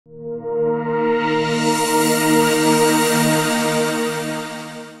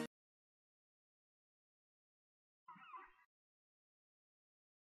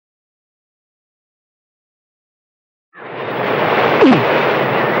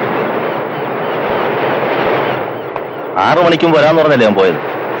6 മണിക്കും വരാന്ന് പറഞ്ഞല്ലേ ഞാൻ പോയത്.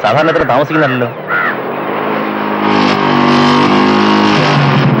 സാധാരണ എത്ര താമസിക്കുന്നില്ലല്ലോ.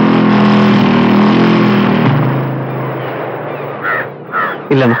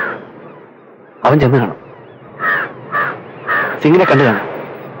 ഇല്ലമ്മ, അവൻ ചെന്ന് കാണും. സിംഗിനെ കണ്ടു കാണും.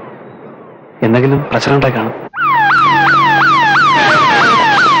 എന്തെങ്കിലും പ്രശ്നം ഉണ്ടായി കാണും.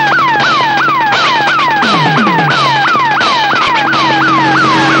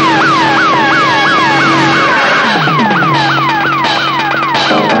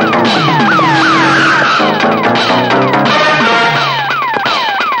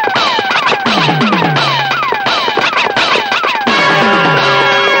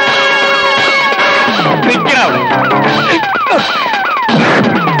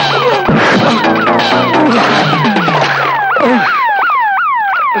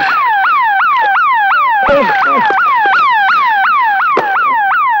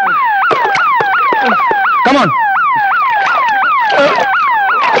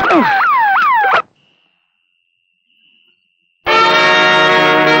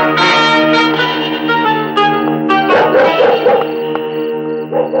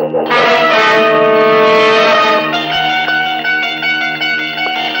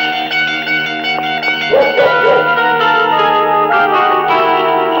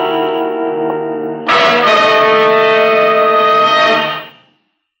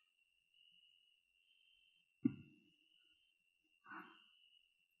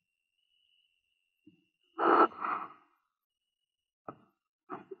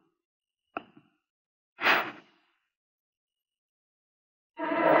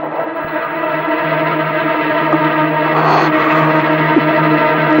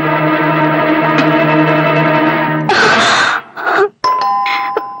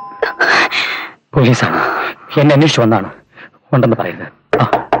 പോലീസാണ്, എന്നെ അന്വേഷിച്ചു വന്നാണ്. ഉണ്ടെന്ന് പറയുന്നത്.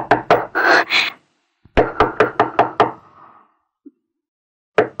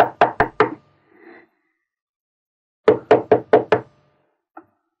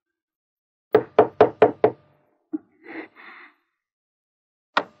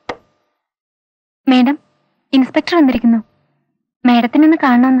 മേഡം, ഇൻസ്പെക്ടർ വന്നിരിക്കുന്നു. മേഡത്തിനൊന്ന്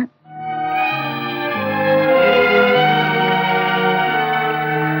കാണണമെന്ന്.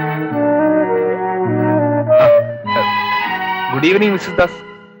 Good evening, Mrs. Das.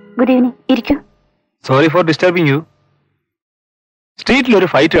 Good evening. ഇരിക്കൂ. Sorry for disturbing you. സ്ട്രീറ്റിൽ ഒരു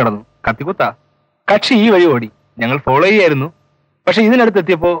ഫൈറ്റ് നടന്നു. കത്തിക്കുത്താ. കക്ഷി ഈ വഴി ഓടി. ഞങ്ങൾ ഫോളോ ചെയ്യായിരുന്നു. പക്ഷെ ഇതിനടുത്ത്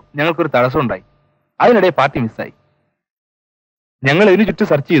എത്തിയപ്പോ ഞങ്ങൾക്കൊരു തടസ്സം ഉണ്ടായി. അതിനിടെ പാർട്ടി മിസ്സായി. ഞങ്ങൾ ഇതിനു ചുറ്റും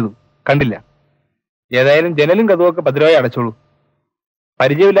സെർച്ച് ചെയ്തു, കണ്ടില്ല. ഏതായാലും ജനലും കഥവുമൊക്കെ ഭദ്രമായി അടച്ചോളൂ.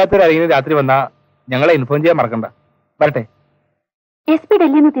 പരിചയമില്ലാത്തവരാരെങ്കിലും രാത്രി വന്നാ ഞങ്ങളെ ഇൻഫോം ചെയ്യാൻ മറക്കണ്ട. വരട്ടെ. SP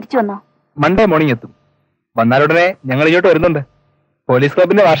ഡൽഹിയിൽ നിന്ന് തിരിച്ചു വന്നോ? മൺഡേ മോർണിംഗ് എത്തും. വന്നാലുടനെ ഞങ്ങൾ ഇങ്ങോട്ട് വരുന്നുണ്ട്. പോലീസ്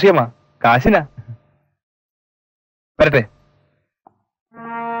ക്ലബിന്റെ വാർഷികമാ, കാശിനാ. വരട്ടെ.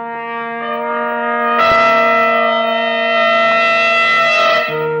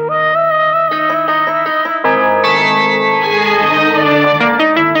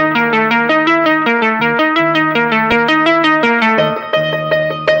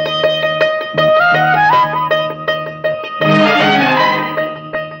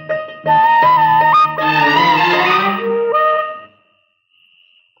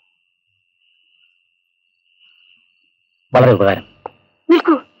 വളരെ ഉപകാരം.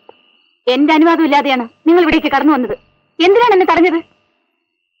 നിൽക്കൂ. എന്റെ അനുവാദം ഇല്ലാതെയാണ് നിങ്ങൾ ഇവിടേക്ക് കടന്നു വന്നത്. എന്തിനാണ് എന്നെ തടഞ്ഞത്?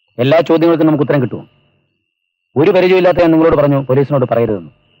 എല്ലാ ചോദ്യങ്ങൾക്കും നമുക്ക് ഉത്തരം കിട്ടുമോ? ഒരു പരിചയമില്ലാത്ത ഞാൻ നിങ്ങളോട് പറഞ്ഞു പോലീസിനോട്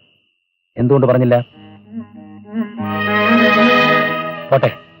പറയരുതെന്ന്. എന്തുകൊണ്ട് പറഞ്ഞില്ല?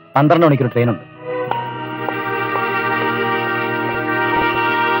 പോട്ടെ, 12 മണിക്കൊരു ട്രെയിനുണ്ട്.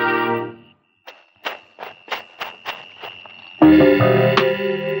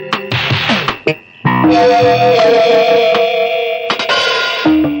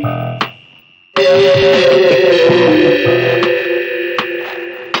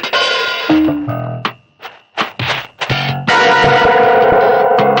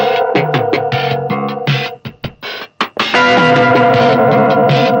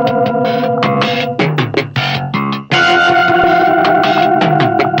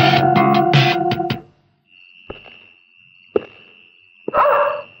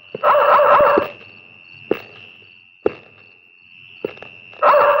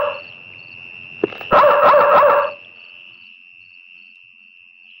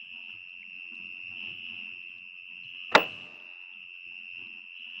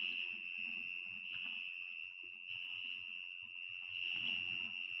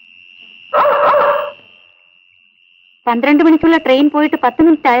 പന്ത്രണ്ട് മണിക്കുള്ള ട്രെയിൻ പോയിട്ട് 10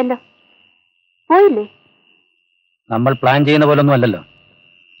 മിനിറ്റ് ആയല്ലോ. പോയില്ലേ? നമ്മൾ പ്ലാൻ ചെയ്യുന്ന പോലൊന്നും അല്ലല്ലോ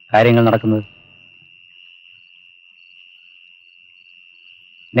കാര്യങ്ങൾ നടക്കുന്നത്.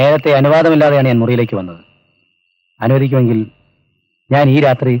 നേരത്തെ അനുവാദമില്ലാതെയാണ് ഞാൻ മുറിയിലേക്ക് വന്നത്. അനുവദിക്കുമെങ്കിൽ ഞാൻ ഈ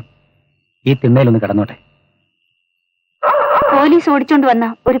രാത്രി ഈ തിണ്ണയിലൊന്ന് കിടന്നോട്ടെ. പോലീസ് ഓടിച്ചോണ്ട് വന്ന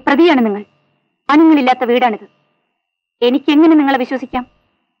ഒരു പ്രതിയാണ് നിങ്ങൾ. അണുങ്ങളില്ലാത്ത വീടാണിത്. എനിക്കെങ്ങനെ നിങ്ങളെ വിശ്വസിക്കാം?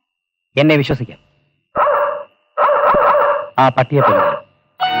 എന്നെ വിശ്വസിക്കാം. ആ പട്ടിയെ പോലെ.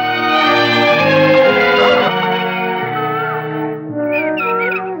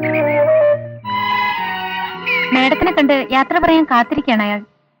 മേഡത്തിനെ കണ്ട് യാത്ര പറയാൻ കാത്തിരിക്കുകയാണ് അയാൾ.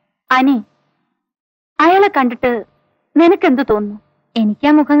 അനി, അയാളെ കണ്ടിട്ട് നിനക്കെന്തു തോന്നുന്നു? എനിക്ക്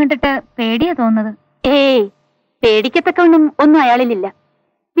ആ മുഖം കണ്ടിട്ട് പേടിയാ തോന്നുന്നത്. ഏയ്, പേടിക്കത്തക്കൊന്നും ഒന്നും അയാളിലില്ല.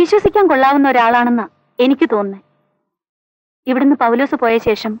 വിശ്വസിക്കാൻ കൊള്ളാവുന്ന ഒരാളാണെന്നാ എനിക്ക് തോന്നുന്നത്. ഇവിടുന്ന് പൗലോസ് പോയ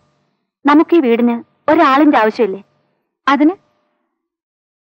ശേഷം നമുക്ക് ഈ വീടിന് ഒരാളിന്റെ ആവശ്യമില്ലേ? അതിന്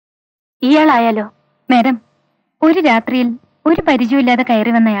ഇയാളായാലോ? മാഡം, ഒരു രാത്രിയിൽ ഒരു പരിചയമില്ലാതെ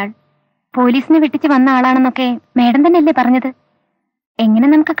കയറി വന്നയാൾ പോലീസിനെ വെട്ടിച്ച് വന്ന ആളാണെന്നൊക്കെ മാഡം തന്നെയല്ലേ പറഞ്ഞത്? എങ്ങനെ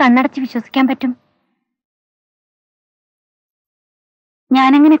നമുക്ക് കണ്ണടച്ച് വിശ്വസിക്കാൻ പറ്റും?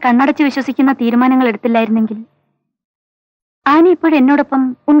 ഞാനെങ്ങനെ കണ്ണടച്ച് വിശ്വസിക്കുന്ന തീരുമാനങ്ങൾ എടുത്തില്ലായിരുന്നെങ്കിൽ ആനി ഇപ്പോഴും എന്നോടൊപ്പം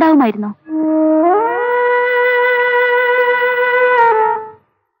ഉണ്ടാവുമായിരുന്നോ?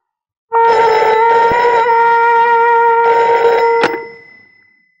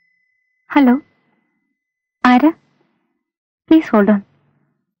 ഹലോ, ആരാ? Please hold on.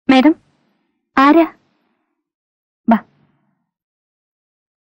 മാഡം, ആരാ? ബാ.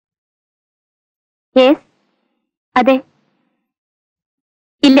 യെസ്, അതെ.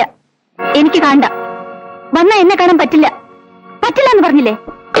 ഇല്ല, എനിക്ക് കാണണ്ട. വന്നാ എന്നെ കാണാൻ പറ്റില്ല. പറ്റില്ല എന്ന് പറഞ്ഞില്ലേ?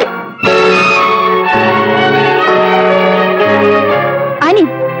 ആനി,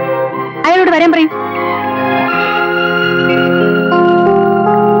 അയാളോട് വരാൻ പറയൂ.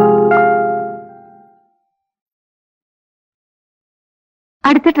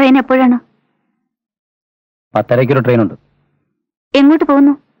 അടുത്ത ട്രെയിൻ എപ്പോഴാണ്? 10:30 ട്രെയിൻ ഉണ്ട്. എങ്ങോട്ട്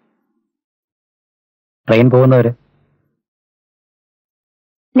പോകുന്നു? ട്രെയിൻ പോകുന്നവര്.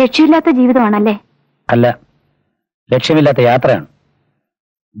 ലക്ഷ്യമില്ലാത്ത ജീവിതമാണല്ലേ? അല്ല, ലക്ഷ്യമില്ലാത്ത യാത്രയാണ്.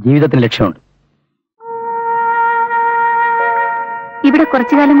 ജീവിതത്തിന് ലക്ഷ്യമുണ്ട്. ഇവിടെ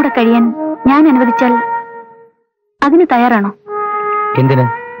കുറച്ചു കാലം കൂടെ കഴിയാൻ ഞാൻ അനുവദിച്ചാൽ അതിന് തയ്യാറാണോ? എന്തിന്?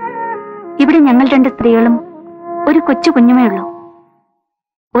 ഇവിടെ ഞങ്ങൾ 2 സ്ത്രീകളും ഒരു കൊച്ചു കുഞ്ഞുമേ ഉള്ളൂ.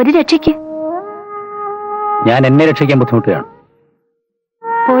 ഒരു രക്ഷയ്ക്ക്. ഞാൻ എന്നെ രക്ഷിക്കാൻ ബുദ്ധിമുട്ടുകയാണ്.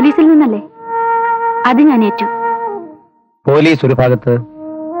 പോലീസിൽ നിന്നല്ലേ? അത് ഞാൻ ഏറ്റു. പോലീസ് ഒരു ഭാഗത്ത്,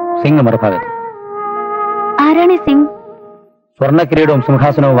 സിംഗ് മറുഭാഗത്ത്. ആരാണ് സിംഗ്? സ്വർണ്ണക്കിരീടവും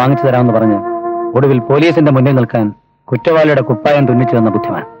സിംഹാസനവും വാങ്ങിച്ചു തരാമെന്ന് പറഞ്ഞ് ഒടുവിൽ പോലീസിന്റെ മുന്നിൽ നിൽക്കാൻ കുറ്റവാളിയുടെ കുപ്പായം തുന്നിച്ചു തന്ന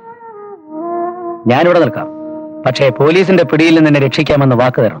ബുദ്ധിമാൻ. ഞാനിവിടെ നിൽക്കാം, പക്ഷേ പോലീസിന്റെ പിടിയിൽ നിന്ന് എന്നെ രക്ഷിക്കാമെന്ന്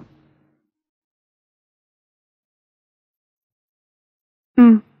വാക്ക് തരണം.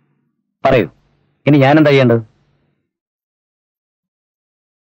 പറയൂ, ഇനി ഞാനെന്താ ചെയ്യേണ്ടത്?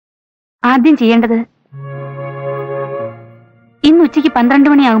 ആദ്യം ചെയ്യേണ്ടത്, ഇന്ന് ഉച്ചയ്ക്ക്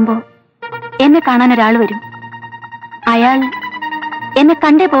 12 മണിയാകുമ്പോ എന്നെ കാണാൻ ഒരാൾ വരും. അയാൾ എന്നെ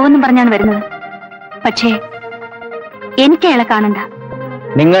കണ്ടേ പോകുമെന്നും പറഞ്ഞാണ് വരുന്നത്. പക്ഷേ എനിക്ക് അയാളെ കാണണ്ട.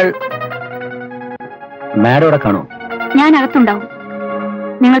 നിങ്ങൾ മാഡോടെ കാണോ? ഞാൻ അകത്തുണ്ടാവും.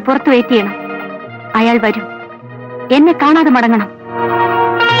 നിങ്ങൾ പുറത്ത് വെയിറ്റ് ചെയ്യണം. അയാൾ വരും. എന്നെ കാണാതെ മടങ്ങണം.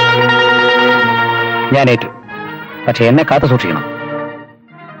 ഞാൻ ഏറ്റു, പക്ഷെ എന്നെ കാത്തു സൂക്ഷിക്കണം.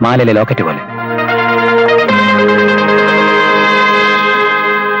 മാലയിലെ ലോക്കറ്റ് പോലെ.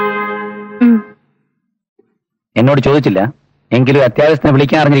 എന്നോട് ചോദിച്ചില്ല, എങ്കിലും അത്യാവശ്യത്തിന്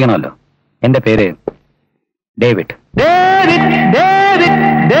വിളിക്കാൻ അറിഞ്ഞിരിക്കണമല്ലോ. എന്റെ പേര് David. David, David,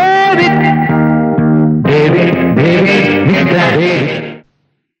 David, David, David, mister David.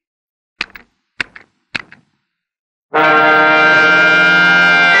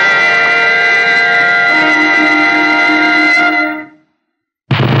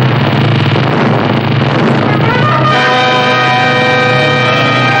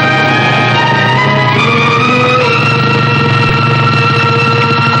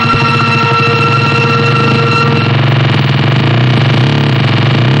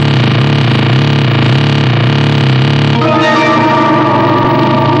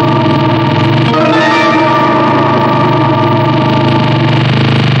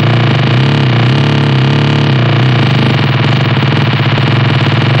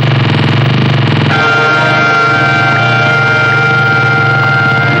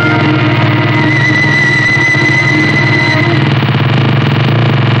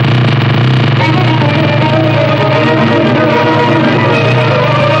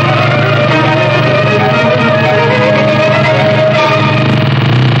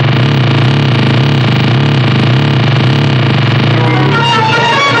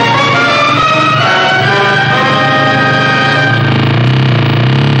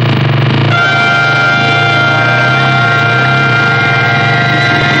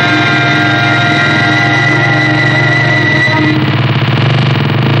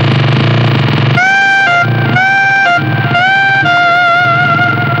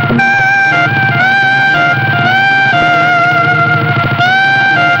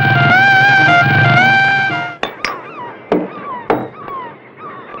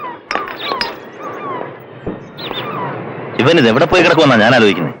 ഇവൻ ഇത് എവിടെ പോയി കിടക്കുമെന്നാ ഞാൻ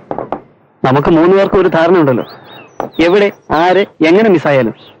ആലോചിക്കുന്നത്. നമുക്ക് 3 പേർക്കും ഒരു ധാരണ ഉണ്ടല്ലോ, എവിടെ ആര് എങ്ങനെ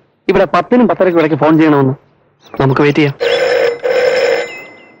മിസ്സായാലും ഇവിടെ 10നും 10:30 ഇടയ്ക്ക് ഫോൺ ചെയ്യണമെന്ന്. നമുക്ക് വെയിറ്റ് ചെയ്യാം.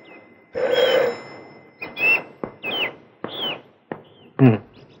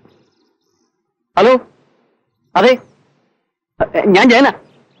 ഹലോ, അതെ, ഞാൻ ജയന.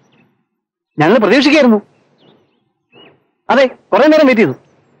 ഞങ്ങൾ പ്രതീക്ഷിക്കായിരുന്നു. അതെ, കുറെ നേരം വെയിറ്റ് ചെയ്തു.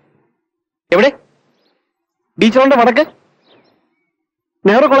 എവിടെ? ബീച്ച് റോഡിന്റെ വടക്ക്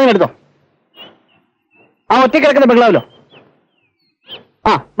നെഹ്റു കോളേജിന് എടുത്തോ? ആ ഒറ്റയ്ക്ക് കിടക്കുന്ന ബംഗ്ലാവിലോ?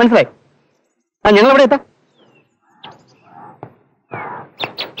 ആ, മനസ്സിലായി. ആ, ഞങ്ങൾ എവിടെ എത്താം?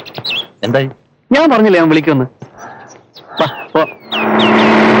 എന്തായി? ഞാൻ പറഞ്ഞില്ലേ ഞാൻ വിളിക്കുമെന്ന്. വാ, പോ.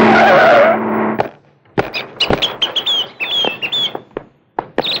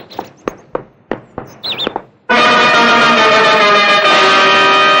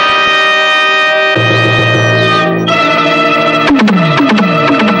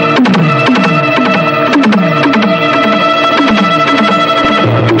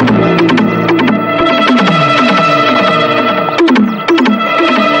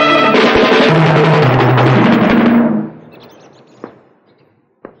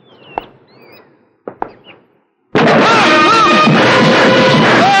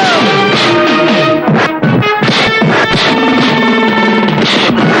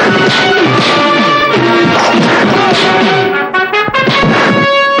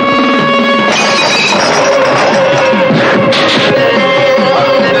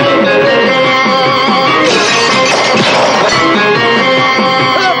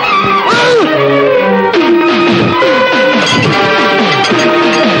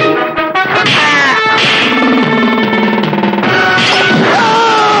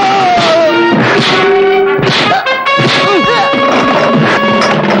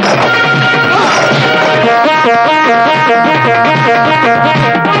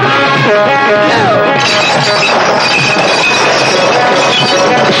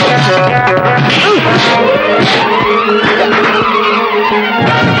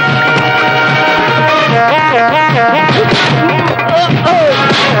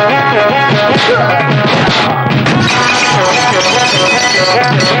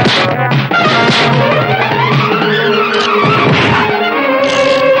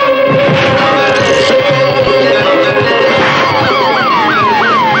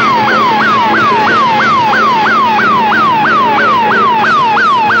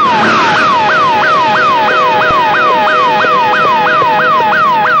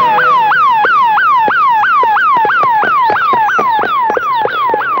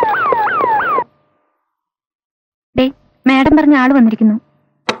 മാഡം പറഞ്ഞ ആള് വന്നിരിക്കുന്നു.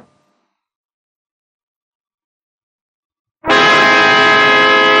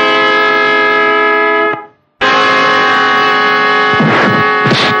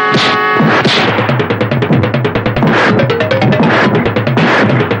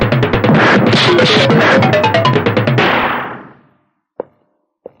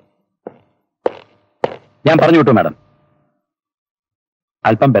 ഞാൻ പറഞ്ഞു വിട്ടു മാഡം.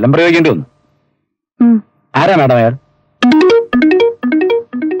 അല്പം ബലം പ്രയോഗിക്കേണ്ടി വന്നു. ആരാ മാഡം അയാൾ?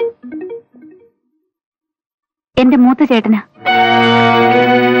 എന്റെ മൂത്ത ചേട്ടനാ.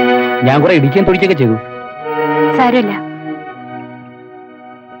 ഞാൻ കുറെ ഇടിക്കാൻ തൊടിക്കൊക്കെ ചെയ്തു. സാരമില്ല.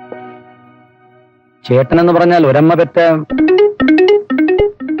 ചേട്ടനെന്ന് പറഞ്ഞാൽ ഒരമ്മ പെറ്റ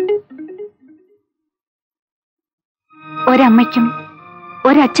ഒരമ്മയ്ക്കും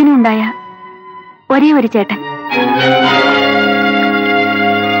ഒരച്ഛനും ഉണ്ടായ ഒരേ ഒരു ചേട്ടൻ.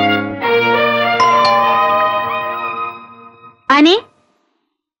 അനി,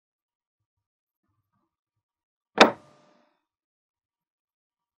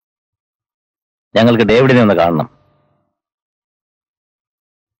 ഞങ്ങൾക്ക് ഡേവിഡിനെ ഒന്ന് കാണണം.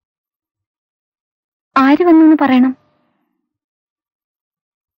 ആര് വന്നു പറയണം?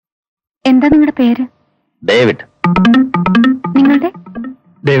 എന്താ നിങ്ങളുടെ പേര്? ഡേവിഡ്. നിങ്ങളുടെ?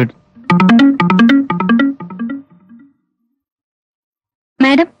 ഡേവിഡ്.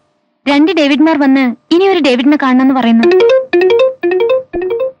 മാഡം, 2 ഡേവിഡ്മാർ വന്ന് ഇനി ഒരു ഡേവിഡിനെ കാണണമെന്ന് പറയുന്നു.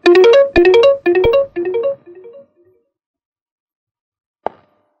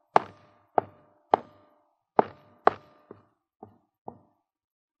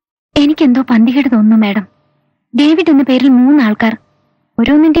 എനിക്കെന്തോ പന്തികേട് തോന്നുന്നു മാഡം. ഡേവിഡ് എന്ന പേരിൽ 3 ആൾക്കാർ.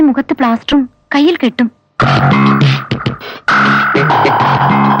 ഓരോന്നിന്റെ മുഖത്ത് പ്ലാസ്റ്ററും കയ്യിൽ കെട്ടും.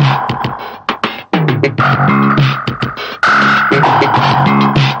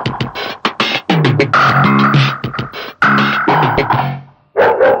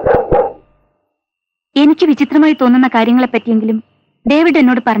 എനിക്ക് വിചിത്രമായി തോന്നുന്ന കാര്യങ്ങളെ പറ്റിയെങ്കിലും ഡേവിഡ്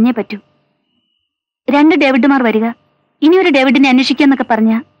എന്നോട് പറഞ്ഞേ പറ്റൂ. 2 ഡേവിഡുമാർ വരിക, ഇനി ഒരു ഡേവിഡിനെ അന്വേഷിക്കാന്നൊക്കെ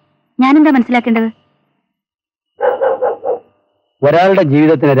പറഞ്ഞ ഞാനെന്താ മനസ്സിലാക്കേണ്ടത്? ഒരാളുടെ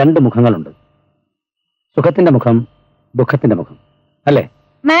ജീവിതത്തിന് രണ്ട് മുഖങ്ങളുണ്ട്. സുഖത്തിന്റെ മുഖം, ദുഃഖത്തിന്റെ മുഖം, അല്ലേ?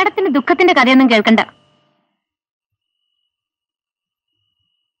 മാഡത്തിന് ദുഃഖത്തിന്റെ കഥയൊന്നും കേൾക്കണ്ട.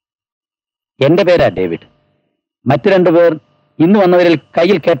 എന്റെ പേരാ ഡേവിഡ്. മറ്റു രണ്ടുപേർ ഇന്ന് വന്നവരിൽ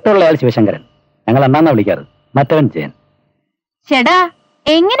കയ്യിൽ കെട്ടുള്ളയാൾ ശിവശങ്കരൻ. ഞങ്ങൾ അണ്ണാന്നാ വിളിക്കാറ്. മറ്റവൻ ജയൻ. ചേടാ,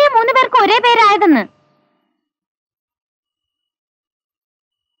 എങ്ങനെ 3 പേർക്ക് ഒരേ പേരായതെന്ന്?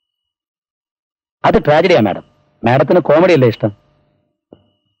 അത് ട്രാജഡിയാ മാഡം. മാഡത്തിന് കോമഡി അല്ലേ ഇഷ്ടം?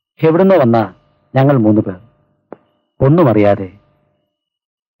 എവിടുന്നോ വന്നാ ഞങ്ങൾ 3 പേർ, ഒന്നും അറിയാതെ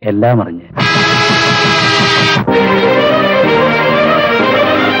എല്ലാം അറിഞ്ഞ്.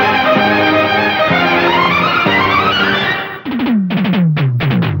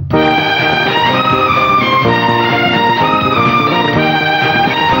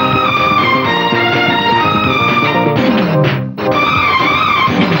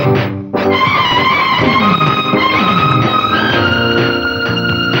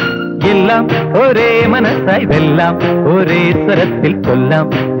 എല്ലാം ഒരേ മനസ്സായി വെല്ലാം, ഒരേ സ്വരത്തിൽ കൊല്ലാം,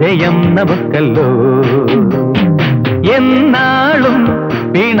 ജയം നമുക്കല്ലോ. എന്നാളും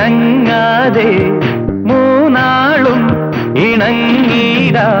പിണങ്ങാതെ മൂന്നാളും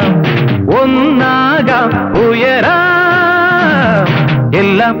ഇണങ്ങിടാം, ഒന്നാകാം ഉയരാം.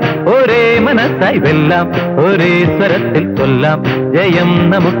 എല്ലാം ഒരേ മനസ്സായി വെല്ലാം, ഒരേ സ്വരത്തിൽ കൊല്ലാം, ജയം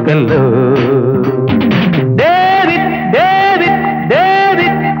നമുക്കല്ലോ. David David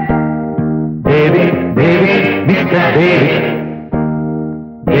David David David mister David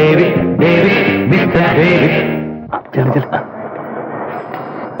David David mister David.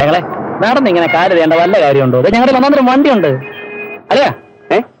 ഞങ്ങളെ നടന്ന് ഇങ്ങനെ കാല് ചെയ്യേണ്ട വല്ല കാര്യമുണ്ടോ? ഞങ്ങളുടെ ഒന്നാന്തരം വണ്ടിയുണ്ട്. അല്ലേ?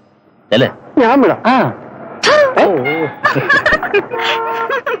 അല്ലേ? ഞാൻ വിടാം. ആ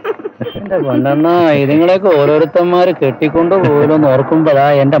എന്റെ പൊന്നണ്ണ, ഇതുങ്ങളെയൊക്കെ ഓരോരുത്തന്മാര് കെട്ടിക്കൊണ്ട് പോലും ഓർക്കുമ്പോഴാ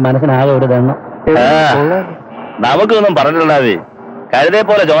എന്റെ മനസ്സിനാകെ ഒരു ദണ്ണം. നമുക്കൊന്നും പറഞ്ഞിട്ടുണ്ടാവേ. കഴുതേ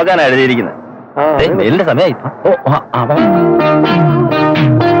പോലെ ചോക്കാനാണ് എഴുതിയിരിക്കുന്നത്. എന്റെ സമയമായി. ഓ അവ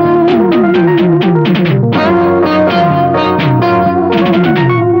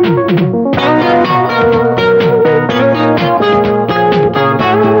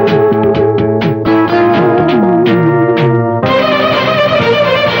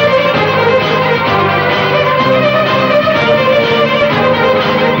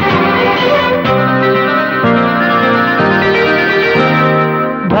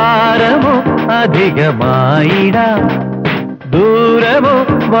അധികമായിടാം, ദൂരമോ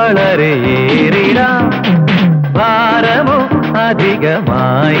വളരെയേറിടാം. ഭാരമോ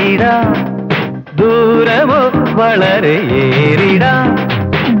അധികമായിടാം, ദൂരമോ വളരെയേറിടാം.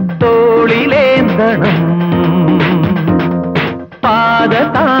 തോളിലേന്തണം, പാത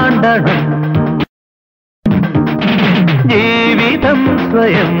താണ്ടണം, ജീവിതം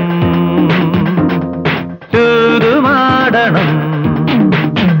സ്വയം ചൂതുമാടണം.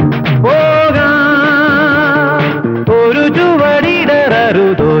 ഒരു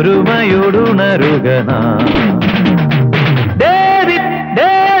ചുവടിടരുതൊരുമയൊടുണരുക. David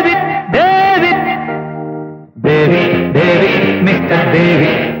David David David David mister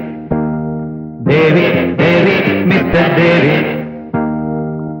David David David mister David.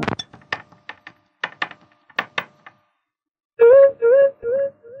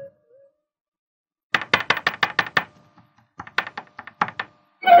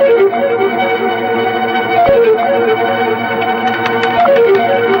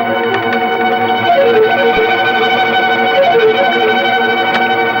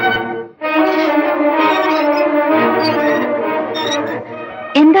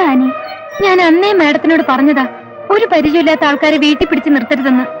 എന്താ ആനി, ഞാൻ അന്നേ മാഡത്തിനോട് പറഞ്ഞതാ ഒരു പരിചയമില്ലാത്ത ആൾക്കാരെ വീട്ടിൽ പിടിച്ച്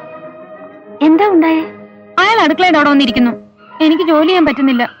നിർത്തരുതെന്ന്. എന്താ ഉണ്ടായേ? അയാൾ അടുക്കളയുടെ അവിടെ വന്നിരിക്കുന്നു. എനിക്ക് ജോലി ചെയ്യാൻ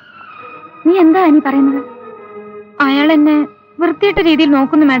പറ്റുന്നില്ല. നീ എന്താ ആനി പറയുന്നത്? അയാൾ എന്നെ വൃത്തിയിട്ട രീതിയിൽ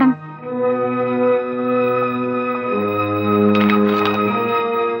നോക്കുന്നു മാഡം.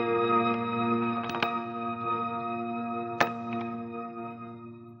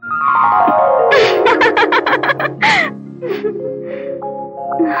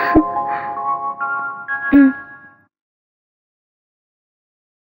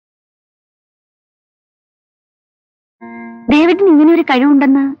 ഡേവിഡിന് ഇങ്ങനെ ഒരു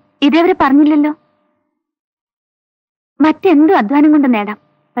കഴിവുണ്ടെന്ന് ഇതേവരെ പറഞ്ഞില്ലല്ലോ. മറ്റെന്തും അധ്വാനം കൊണ്ട് നേടാം,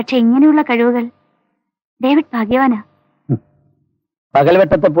 പക്ഷെ ഇങ്ങനെയുള്ള കഴിവുകൾ ഡേവിഡ് ഭാഗ്യവാനാ.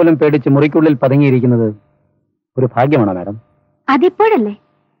 പകൽവെട്ടത്തെ പോലും പേടിച്ച് മുറിക്കുള്ളിൽ പതുങ്ങിയിരിക്കുന്നത് ഒരു ഭാഗ്യമാണോ മാഡം? അതിപ്പോഴല്ലേ.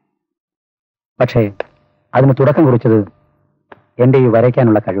 പക്ഷേ അതിന് തുടക്കം കുറിച്ചത് എന്റെ ഈ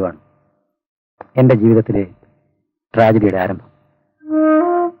വരയ്ക്കാനുള്ള കഴിവാണ്. എന്റെ ജീവിതത്തിലെ ട്രാജഡിയുടെ ആരംഭം.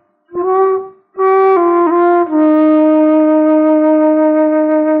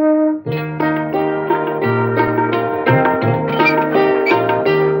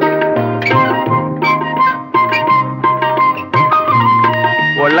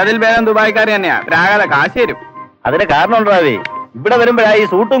 ഉള്ളതിൽ ഭേദം ദുബായ്ക്കാർ തന്നെയാ. രാഗാല കാശ് തരും. അതിന് കാരണം ഉണ്ടാവേ, ഇവിടെ വരുമ്പോഴാ ഈ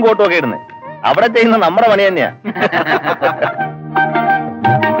സൂട്ടും കോട്ടും ഒക്കെ ഇടുന്നത്. അവിടെ ചെയ്യുന്ന നമ്മുടെ പണി തന്നെയാ.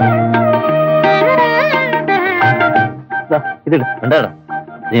 ഇതിട് എന്താടാ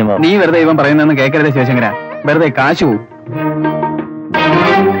നീ വെറുതെ ഇവൻ പറയുന്നതെന്ന് കേൾക്കരുത് ശിവശങ്കര. വെറുതെ കാശ് പോവും.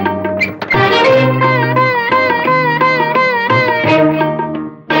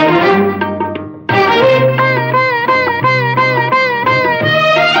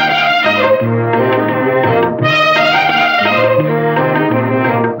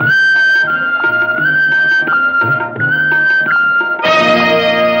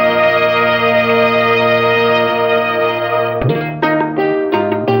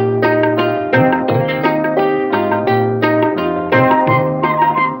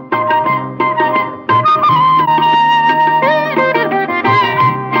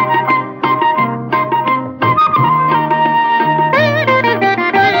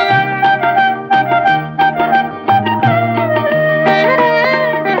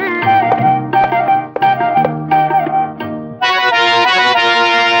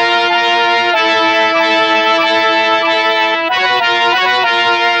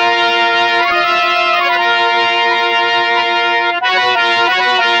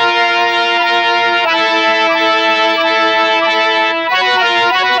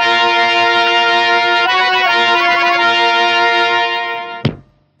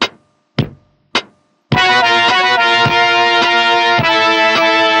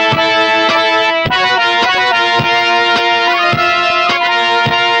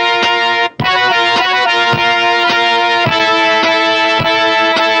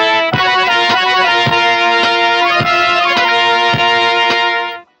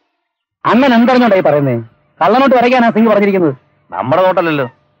 അണ്ണൻ എന്തറിഞ്ഞോണ്ടായി പറയുന്നേ? കള്ളനോട്ട് വരയ്ക്കാനാ സിംഗ് പറഞ്ഞിരിക്കുന്നത്. നമ്മുടെ നോട്ടല്ലല്ലോ,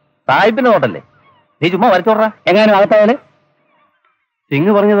 സാഹിബിന്റെ നോട്ടല്ലേ. നീ ചുമ്മാ വരച്ചോടാ. എങ്ങാനും അകത്തായാല്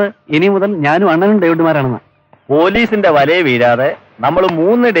സിംഗ് പറഞ്ഞത് ഇനി മുതൽ ഞാനും അണ്ണനും ഡേവിഡുമാരാണെന്ന്. പോലീസിന്റെ വലയെ വീഴാതെ നമ്മൾ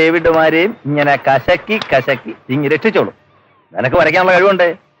 3 ഡേവിഡുമാരെയും ഇങ്ങനെ കശക്കി കശക്കി സിംഗ് രക്ഷിച്ചോളൂ. നിനക്ക് വരയ്ക്കാനുള്ള കഴിവുണ്ട്,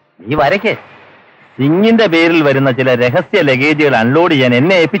 നീ വരയ്ക്കേ. സിംഗിന്റെ പേരിൽ വരുന്ന ചില രഹസ്യ ലഗേജുകൾ അൺലോഡ് ചെയ്യാൻ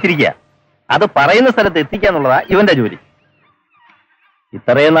എന്നെ ഏൽപ്പിച്ചിരിക്കുക. അത് പറയുന്ന സ്ഥലത്ത് എത്തിക്കാന്നുള്ളതാ ഇവന്റെ ജോലി.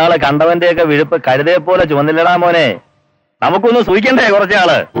 ഇത്രയും നാള് കണ്ടവന്റെയൊക്കെ വിഴുപ്പ് കഴുതയെ പോലെ ചുമന്നില്ലടാ മോനെ. നമുക്കൊന്ന് സൂഹിക്കണ്ടേ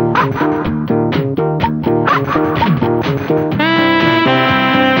കുറച്ചാള്?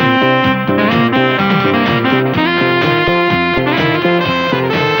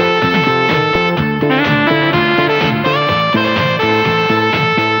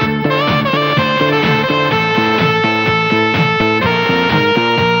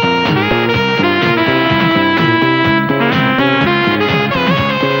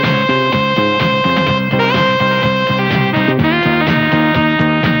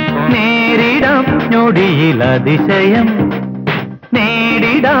 അതിശയം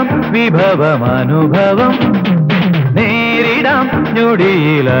നേരിടാം വിഭവമനുഭവം, നേരിടാം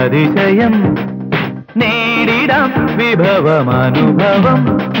ഞൊടിയിൽ അതിശയം, നേരിടാം വിഭവമനുഭവം,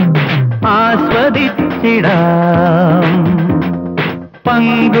 ആസ്വദിച്ചിടാം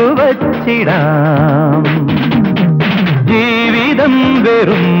പങ്കുവച്ചിടാം. ജീവിതം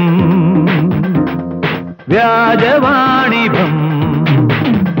വെറും വ്യാജവാണിഭം,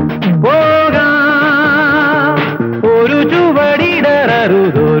 ഒരു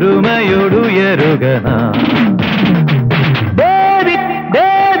ചുവടിടറുതൊരുമയൊടുയരുക നാം. David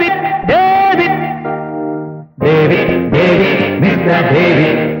David David David David mister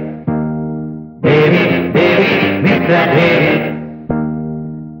David, David David mister David.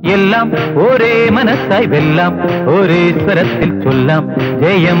 എല്ലാം ഒരേ മനസ്സായി വെല്ലാം, ഒരേ സ്വരത്തിൽ ചൊല്ലാം,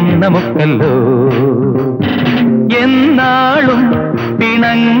 ജയം നമുക്കല്ലോ. എന്നാളും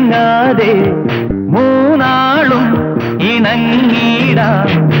പിണങ്ങാതെ മൂന്നാളും ഇണങ്ങിടാം,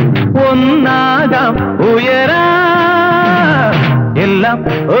 ഒന്നാകാം ഉയരാം. എല്ലാം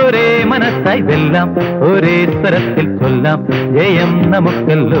ഒരേ മനസ്സായി വെല്ലാം, ഒരേ സ്വരത്തിൽ ചൊല്ലാം, ജയം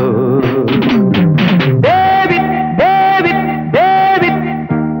നമുക്കല്ലോ. David David David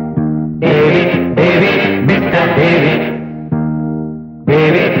David David mister David,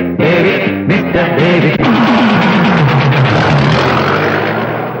 David David mister David.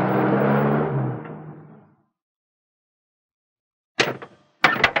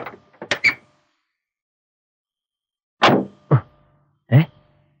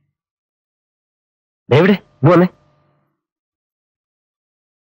 David വന്നേ.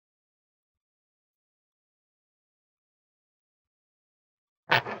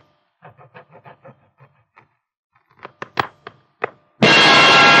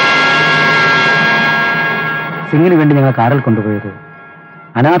 സിംഗിന് വേണ്ടി ഞങ്ങൾ കാറിൽ കൊണ്ടുപോയത്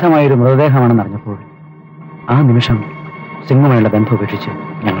അനാഥമായൊരു മൃതദേഹമാണെന്ന് അറിഞ്ഞപ്പോൾ ആ നിമിഷം സിംഗുമായുള്ള ബന്ധം ഉപേക്ഷിച്ച്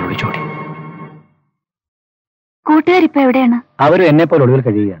ഞങ്ങൾ ഒളിച്ചോടി. കൂട്ടുകാരിപ്പോ എവിടെയാണ്? അവരും എന്നെപ്പോലെ ഒളിവിൽ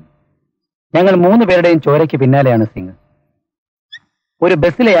കഴിയുകയാണ്. ഞങ്ങൾ 3 പേരുടെയും ചോരയ്ക്ക് പിന്നാലെയാണ് സിംഗ്. ഒരു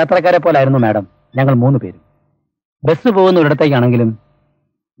ബസ്സിലെ യാത്രക്കാരെ പോലായിരുന്നു മാഡം ഞങ്ങൾ 3 പേരും. ബസ് പോകുന്ന ഒരിടത്തേക്കാണെങ്കിലും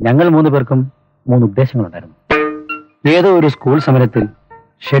ഞങ്ങൾ 3 പേർക്കും 3 ഉദ്ദേശങ്ങളുണ്ടായിരുന്നു. ഏതോ ഒരു സ്കൂൾ സമരത്തിൽ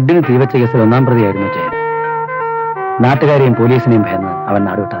ഷെഡിന് തീവച്ച കേസിൽ 1-ാം പ്രതിയായിരുന്നു ജയൻ. നാട്ടുകാരെയും പോലീസിനെയും ഭയന്ന് അവൻ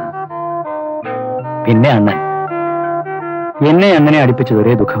നാടുവിട്ടതാണ്. പിന്നെ അണ്ണൻ. എന്നെ അണ്ണനെ അടുപ്പിച്ചത്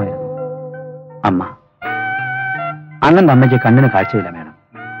ഒരേ ദുഃഖമായിരുന്നു, അമ്മ. അണ്ണന്റെ അമ്മയ്ക്ക് കണ്ണിന് കാഴ്ചയില്ല മാഡം.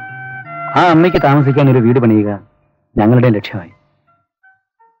 ആ അമ്മയ്ക്ക് താമസിക്കാൻ ഒരു വീട് പണിയുക ഞങ്ങളുടെ ലക്ഷ്യമായി.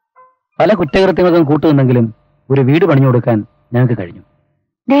 പല കുറ്റകൃത്യങ്ങൾക്കും കൂട്ടുനിന്നെങ്കിലും ഒരു വീട് പണിഞ്ഞു കൊടുക്കാൻ ഞങ്ങൾക്ക് കഴിഞ്ഞു.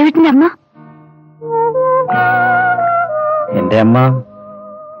 ഡേവിഡിന്റെ അമ്മ? എന്റെ അമ്മ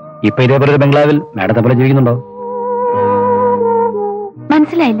ഇപ്പൊ ഇതേപോലെ ഒരു ബംഗ്ലാവിൽ മാഡത്തെ പോലെ ജീവിക്കുന്നുണ്ടോ?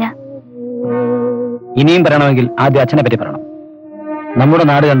 മനസ്സിലായില്ല. ഇനിയും പറയണമെങ്കിൽ ആദ്യം അച്ഛനെ പറ്റി പറയണം. നമ്മുടെ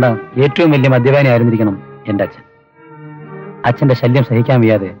നാട് കണ്ട ഏറ്റവും വലിയ മദ്യപാനി ആയിരുന്നിരിക്കണം എന്റെ അച്ഛൻ. അച്ഛന്റെ ശല്യം സഹിക്കാൻ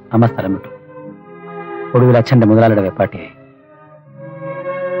വയ്യാതെ അമ്മ സ്ഥലം വിട്ടു. ഒടുവിൽ അച്ഛന്റെ മുതലാളിയുടെ വെപ്പാട്ടിയായി.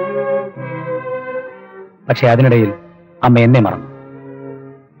 പക്ഷെ അതിനിടയിൽ അമ്മ എന്നെ മറന്നു.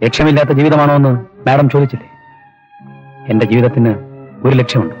 ലക്ഷ്യമില്ലാത്ത ജീവിതമാണോ എന്ന് മാഡം ചോദിച്ചില്ലേ? എന്റെ ജീവിതത്തിന് ഒരു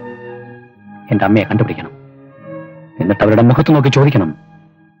ലക്ഷ്യമുണ്ട്. എന്റെ അമ്മയെ കണ്ടുപിടിക്കണം. എന്നിട്ട് അവരുടെ മുഖത്ത് നോക്കി ചോദിക്കണം,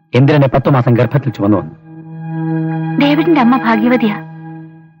 എന്തിനെ 10 മാസം ഗർഭത്തിൽ ചുമന്നു വന്നു? ഡേവിഡിന്റെ അമ്മ ഭാഗ്യവതിയാ.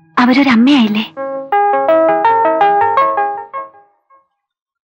 അവരൊരു അമ്മയായില്ലേ?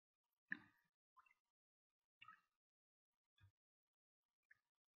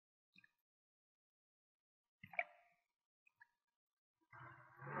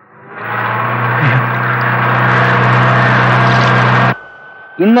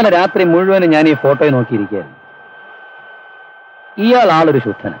 ഇന്നലെ രാത്രി മുഴുവനും ഞാൻ ഈ ഫോട്ടോയെ നോക്കിയിരിക്കുകയായിരുന്നു. ഇയാൾ ആളൊരു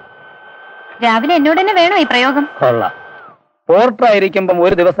ശുദ്ധന. രാവിലെ എന്നോട് തന്നെ വേണോ ഈ പ്രയോഗം? കൊള്ളാം. പോർട്ടറായിരിക്കുമ്പം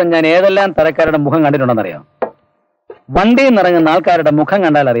ഒരു ദിവസം ഞാൻ ഏതെല്ലാം തരക്കാരുടെ മുഖം കണ്ടിട്ടുണ്ടെന്നറിയാം. വണ്ടിയിൽ നിന്ന് ഇറങ്ങുന്ന ആൾക്കാരുടെ മുഖം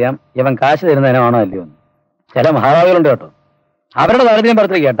കണ്ടാൽ അറിയാം ഇവൻ കാശ് തരുന്നതിനാണോ അല്ലയോ എന്ന്. ചില മഹാഭാവികളുണ്ട് കേട്ടോ. അവരുടെ താല്പര്യം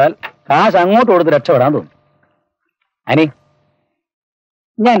പറത്തിൽ കേട്ടാൽ കാശ് അങ്ങോട്ട് കൊടുത്ത് രക്ഷപ്പെടാൻ തോന്നും. അനി,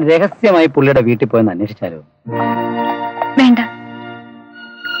 ഞാൻ രഹസ്യമായി പുള്ളിയുടെ വീട്ടിൽ പോയെന്ന് അന്വേഷിച്ചാലോ? വേണ്ട.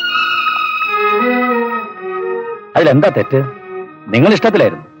 അതിലെന്താ തെറ്റ്? നിങ്ങൾ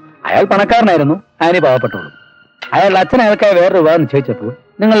ഇഷ്ടത്തിലായിരുന്നു. അയാൾ പണക്കാരനായിരുന്നു, ആനി പാവപ്പെട്ടോളൂ. അയാളുടെ അച്ഛൻ അയാൾക്കായി വേറൊരു വിവാഹം നിശ്ചയിച്ചപ്പോൾ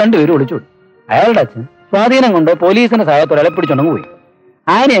നിങ്ങൾ 2 പേരും ഒളിച്ചോടി. അയാളുടെ അച്ഛൻ സ്വാധീനം കൊണ്ട് പോലീസിന്റെ സഹായത്തോടെ അയാളെ പിടിച്ചോണ്ടങ്ങ് പോയി.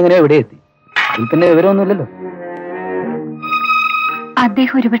 ആനി എങ്ങനെയോ ഇവിടെ എത്തി. അതിൽ പിന്നെ വിവരമൊന്നുമില്ലല്ലോ.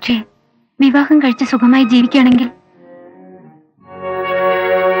 അദ്ദേഹം ഒരുപക്ഷെ വിവാഹം കഴിച്ച് സുഖമായി ജീവിക്കുകയാണെങ്കിൽ.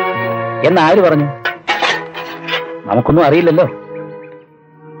 എന്നാര് പറഞ്ഞു? നമുക്കൊന്നും അറിയില്ലല്ലോ.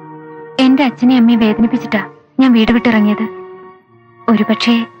 എന്റെ അച്ഛനെ അമ്മയെ വേദനിപ്പിച്ചിട്ടാ ഞാൻ വീട് വിട്ടിറങ്ങിയത്.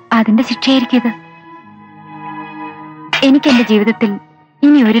 ഒരുപക്ഷെ അതിന്റെ ശിക്ഷയായിരിക്കും ഇത്. എനിക്ക് എന്റെ ജീവിതത്തിൽ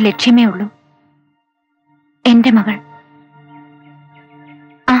ഇനി ഒരു ലക്ഷ്യമേ ഉള്ളൂ, എന്റെ മകൾ.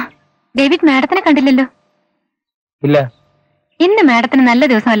 ആ, ഡേവിഡ് മാഡത്തിനെ കണ്ടില്ലല്ലോ? ഇല്ല. ഇന്ന് മാഡത്തിന് നല്ല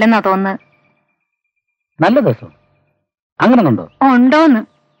ദിവസം അല്ലെന്നാ തോന്നുന്നത്. നല്ല ദിവസം അങ്ങനെ ഉണ്ടോന്ന്?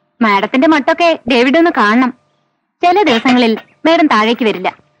 മാഡത്തിന്റെ മട്ടൊക്കെ ഡേവിഡ് ഒന്ന് കാണണം. ചില ദിവസങ്ങളിൽ മാഡം താഴേക്ക് വരില്ല.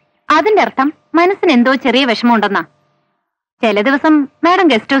 അതിന്റെ അർത്ഥം മനസ്സിന് എന്തോ ചെറിയ വിഷമമുണ്ടെന്നാ. ചില ദിവസം മാഡം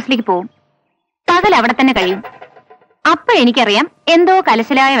ഗസ്റ്റ് ഹൗസിലേക്ക് പോവും. പകൽ അവിടെ തന്നെ കഴിയും. അപ്പൊ എനിക്കറിയാം എന്തോ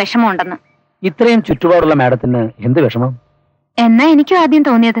കലശലായ വിഷമമുണ്ടെന്ന്. ഇത്രയും ചുറ്റുപാടുള്ള മാഡത്തിന് എന്ത് വിഷമം? എന്നാ എനിക്കും ആദ്യം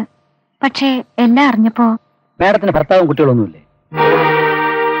തോന്നിയത്. പക്ഷേ എല്ലാം അറിഞ്ഞപ്പോ. മാഡത്തിന് ഭർത്താവും കുട്ടികളൊന്നുമില്ലേ?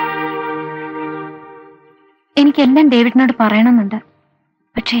 എനിക്കെല്ലാം ഡേവിഡിനോട് പറയണമെന്നുണ്ട്.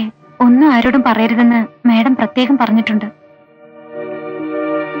 പക്ഷേ ഒന്നും ആരോടും പറയരുതെന്ന് മാഡം പ്രത്യേകം പറഞ്ഞിട്ടുണ്ട്.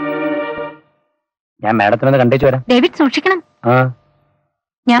 ഞാൻ മാഡത്തിനൊന്ന് കണ്ടേച്ചു വരാം. ഡേവിഡ് സൂക്ഷിക്കണം.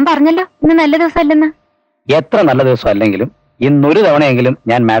 ഞാൻ പറഞ്ഞല്ലോ ഇന്ന് നല്ല ദിവസം അല്ലെന്ന്. എത്ര നല്ല ദിവസം അല്ലെങ്കിലും ഇന്നൊരു തവണയെങ്കിലും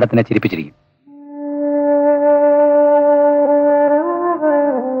ഞാൻ മാഡത്തിനെ ചിരിപ്പിച്ചിരിക്കും.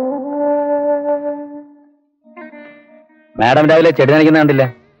 മാഡം രാവിലെ ചെടി നനയ്ക്കുന്ന കണ്ടില്ല?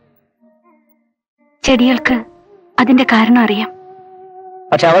 ചെടികൾക്ക് അതിന്റെ കാരണം അറിയാം.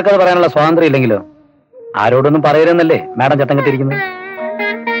 പക്ഷെ അവർക്കത് പറയാനുള്ള സ്വാതന്ത്ര്യം ഇല്ലെങ്കിലോ? ആരോടൊന്നും പറയരുതെന്നല്ലേ മാഡം ചട്ടം കെട്ടിയിരിക്കുന്നത്?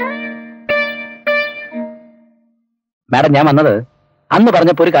 മാഡം, ഞാൻ വന്നത് അന്ന്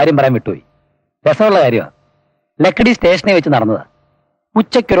പറഞ്ഞപ്പോ ഒരു കാര്യം പറയാൻ വിട്ടുപോയി. രസമുള്ള കാര്യമാണ്. ലക്കടി സ്റ്റേഷനിൽ വെച്ച് നടന്നതാ.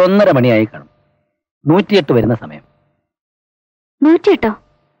 ഉച്ചയ്ക്ക് 1:30 മണിയായി കാണും. 108 വരുന്ന സമയം. 108?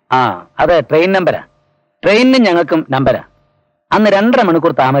 ആ, അത് ട്രെയിൻ നമ്പരാ. ട്രെയിനിനും ഞങ്ങൾക്കും നമ്പരാ. അന്ന് 2.5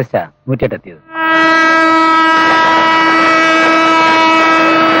 മണിക്കൂർ താമസിച്ചാ 108 എത്തിയത്.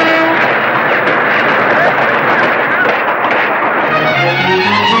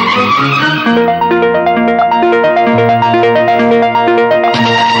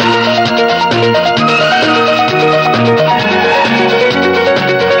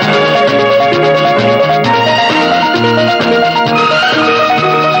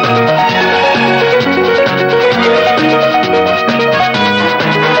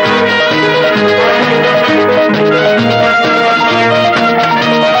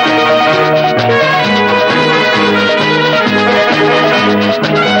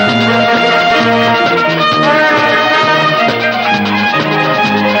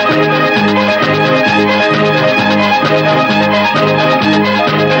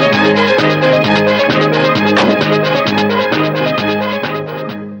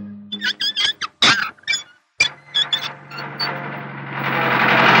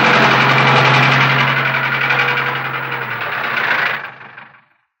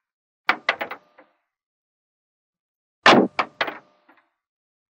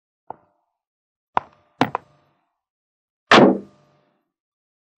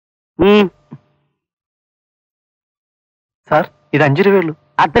 സാർ ഇത് 5 രൂപയുള്ളൂ.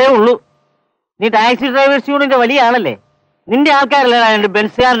 അത്രേ ഉള്ളൂ. നീ ടാക്സി ഡ്രൈവേഴ്സ് യൂണിയന്റെ വലിയ ആളല്ലേ? നിന്റെ ആൾക്കാരല്ലേ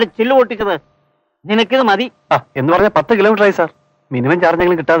ബെൻസുകാരുടെ ചില്ല് പൊട്ടിച്ചത്? നിനക്കിത് മതി. എന്ന് പറഞ്ഞാൽ 10 കിലോമീറ്റർ ആയി സാർ. മിനിമം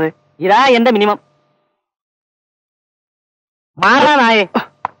ചാർജെങ്കിലും കിട്ടാതെ. ഇതാ എന്റെ മിനിമം. മാറാനായേ,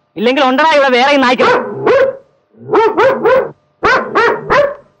 ഇല്ലെങ്കിൽ ഉണ്ടടാ ഇവിടെ വേറെ നായ്ക്കണം.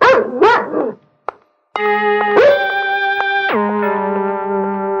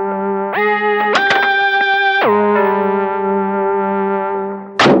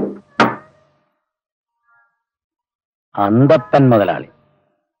 അന്തപ്പൻ മുതലാളി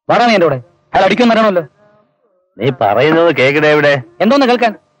പറയാ എന്റെ കൂടെ. അയാൾ അടിക്കുമെന്ന് അറിയണമല്ലോ. നീ പറയുന്നത് കേക്കടേ ഇവിടെ. എന്തോന്ന്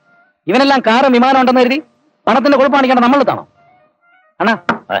കേൾക്കാൻ? ഇവനെല്ലാം കാറും വിമാനം ഉണ്ടെന്ന് കരുതി പണത്തിന്റെ കുഴപ്പം കാണിക്കേണ്ട നമ്മൾ താണോ? അണ്ണാ,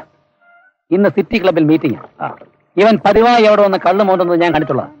 ഇന്ന് സിറ്റി ക്ലബിൽ മീറ്റിംഗ്. ഇവൻ പതിവായി അവിടെ വന്ന് കള്ളു മോന്തുന്നത് ഞാൻ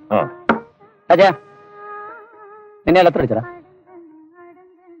കണ്ടിട്ടുള്ള. രാജാ, നിന്നെ എത്ര അടിച്ചടാ?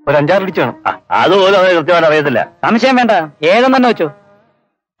 ഒരു 5-6 അടിച്ചു വേണം. അതുപോലും അവന് കൃത്യമായിട്ട് അറിയത്തില്ല. സംശയം വേണ്ട, ഏതെന്ന് തന്നെ വെച്ചു.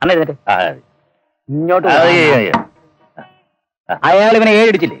 അണ്ണ ഇതിന്റെ ഇങ്ങോട്ട് അയാൾ ഇവനെ 7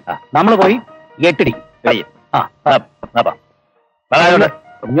 അടിച്ചില്ലേ? നമ്മൾ പോയി 8 അടി.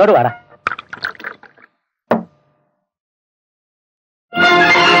 ഇങ്ങോട്ട് വാടാ.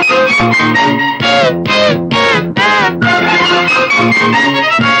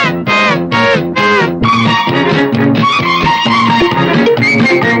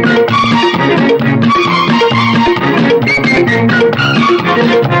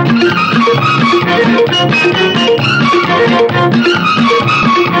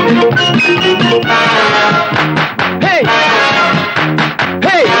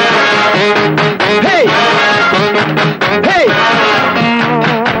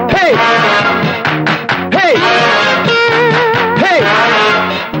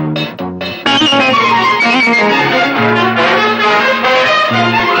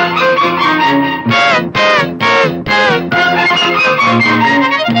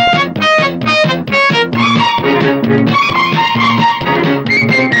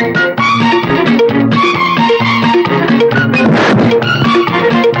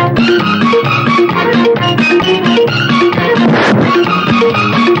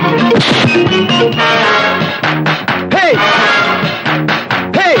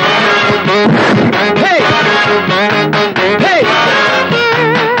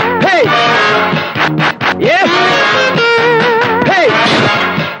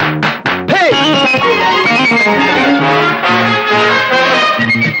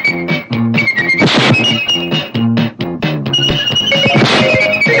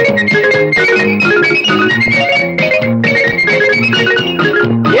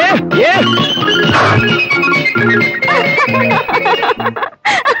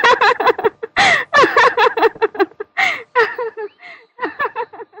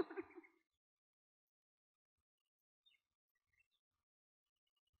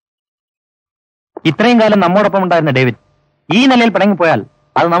 ഇത്രയും കാലം നമ്മോടൊപ്പം ഉണ്ടായിരുന്ന ഡേവിഡ് ഈ നിലയിൽ പിണങ്ങിപ്പോയാൽ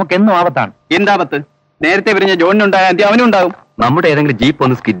അത് നമുക്ക് എന്നും ആപത്താണ്. എന്താപത്ത്? നേരത്തെ പറഞ്ഞ ജോണിനുണ്ടായ അന്ത്യം അവനും ഉണ്ടാകും. നമ്മുടെ ഏതെങ്കിലും ജീപ്പ്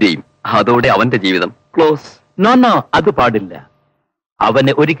ഒന്ന് സ്കിഡ് ചെയ്യും. അതോടെ അവന്റെ ജീവിതം ക്ലോസ്. നോ, അത് പാടില്ല.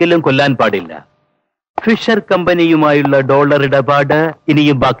 അവനെ ഒരിക്കലും കൊല്ലാൻ പാടില്ല. ഫിഷർ കമ്പനിയുമായുള്ള ഡോളർ ഇടപാട്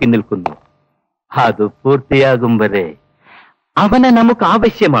ഇനിയും ബാക്കി നിൽക്കുന്നു. അത് പൂർത്തിയാകും വരെ അവനെ നമുക്ക്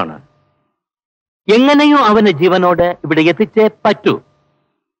ആവശ്യമാണ്. എങ്ങനെയോ അവനെ ജീവനോട് ഇവിടെ എത്തിച്ചേ പറ്റൂ.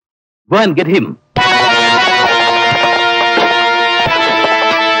 Go and get him.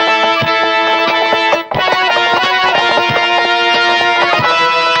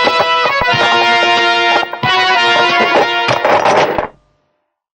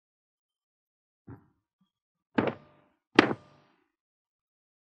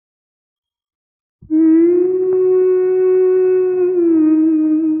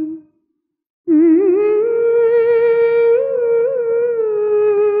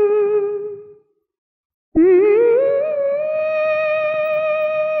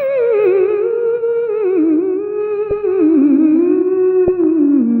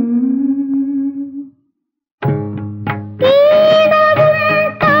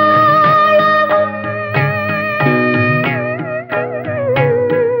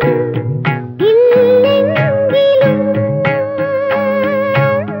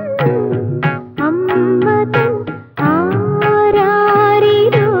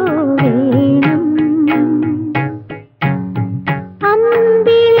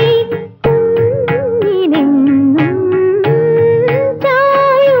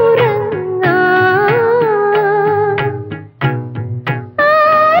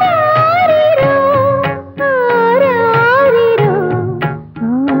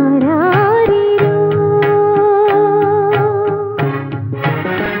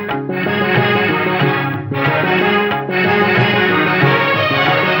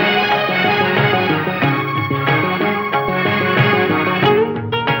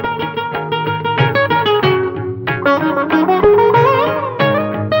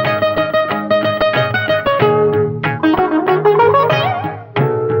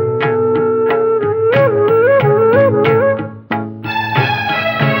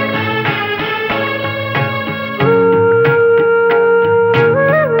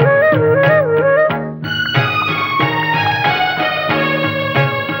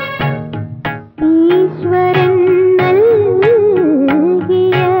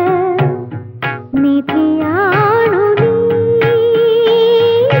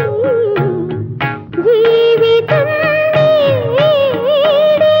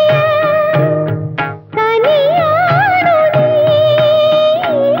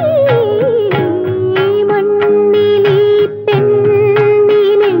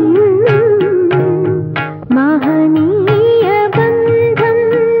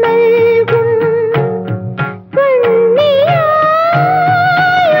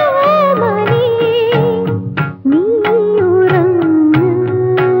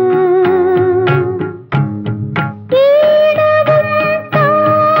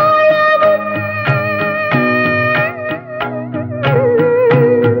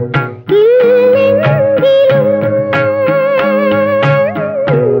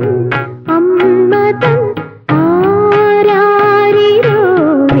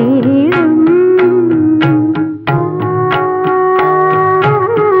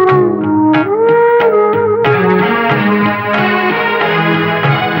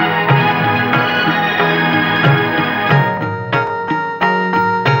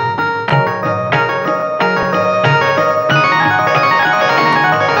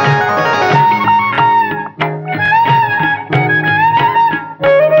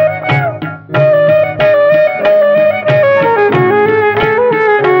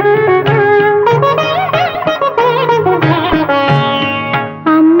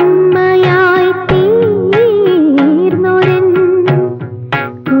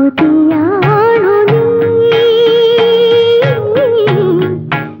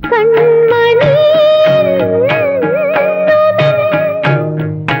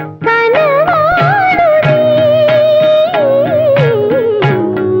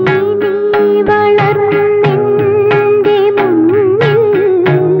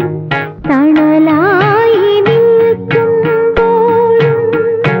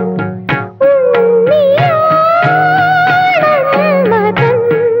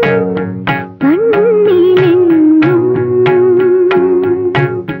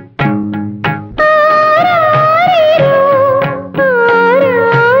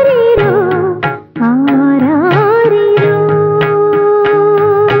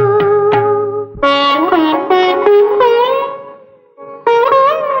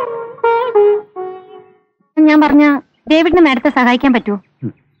 ഞാൻ പറഞ്ഞ ഡേവിഡിന് മാഡത്തെ സഹായിക്കാൻ പറ്റുമോ?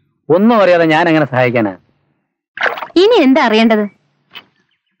 ഒന്നും അറിയാതെ ഞാൻ എങ്ങനെ സഹായിക്കാനാ? ഇനി എന്താ അറിയേണ്ടത്?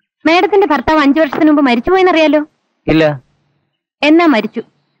 മാഡത്തിന്റെ ഭർത്താവ് 5 വർഷത്തിന് മുമ്പ് മരിച്ചുപോയെന്നറിയാലോ? ഇല്ല. എന്നാ മരിച്ചു.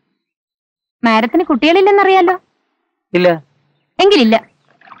 മാഡത്തിന് കുട്ടികളില്ലെന്നറിയാലോ? ഇല്ല. എങ്കിലില്ല.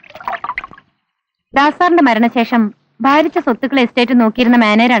 ദാസാറിന്റെ മരണശേഷം ഭാരിച്ച സ്വത്തുക്കൾ എസ്റ്റേറ്റ് നോക്കിയിരുന്ന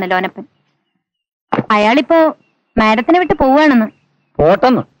മാനേജറാണ് ലോനപ്പൻ. അയാളിപ്പോ മാഡത്തിനെ വിട്ട് പോവാണെന്ന്.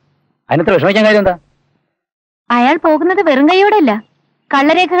 പോട്ടെന്ന്? അതിനത്ര വിഷമിക്കാൻ കാര്യം എന്താ? അയാൾ പോകുന്നത് വെറും കൈയോടെയല്ല,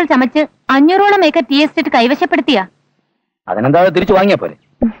 കള്ളരേഖകൾ ചമച്ച് 500ഓളം ഏക്കർ ടീ എസ്റ്റേറ്റ് കൈവശപ്പെടുത്തിയ. അതിനെന്താ തിരിച്ചു വാങ്ങിയാ പോലെ?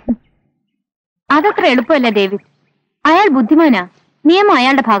 അതത്ര എളുപ്പമല്ല ഡേവിഡ്. അയാൾ ബുദ്ധിമാനാ, നിയമം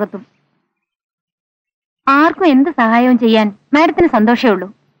അയാളുടെ ഭാഗത്തും. ആർക്കും എന്ത് സഹായവും ചെയ്യാൻ മാഡത്തിന് സന്തോഷമേ ഉള്ളൂ.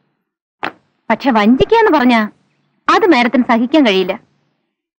 പക്ഷെ വഞ്ചിക്കാന്ന് പറഞ്ഞാ അത് മാഡത്തിന് സഹിക്കാൻ കഴിയില്ല.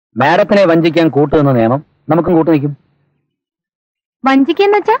 മാഡത്തിനെ വഞ്ചിക്കാൻ കൂട്ടുനിന്ന നിയമം നമുക്കും കൂട്ടു നിൽക്കും.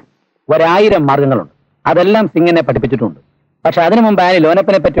 വഞ്ചിക്കെന്ന് വെച്ചാ 1000 മാർഗങ്ങളുണ്ട്. അതെല്ലാം സിംഗിനെ പഠിപ്പിച്ചിട്ടുണ്ട്. പക്ഷെ അതിനു മുമ്പ് ആനി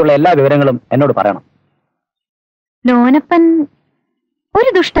ലോനപ്പനെ പറ്റിയുള്ള എല്ലാ വിവരങ്ങളും എന്നോട് പറയണം. ലോനപ്പൻ ഒരു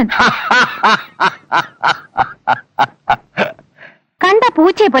ദുഷ്ടൻ. കണ്ട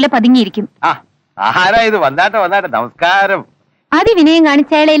പൂച്ചയെ പോലെ പതുങ്ങിയിരിക്കും. ആരാ ഇത്? വന്നാട്ടെ വന്നാട്ടെ, നമസ്കാരം. അതിവിനയം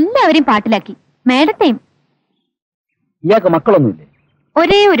കാണിച്ച അയാളെ എല്ലാവരെയും പാട്ടിലാക്കി, മേഡത്തെയും. ഇയാൾക്ക് മക്കളൊന്നുമില്ലേ?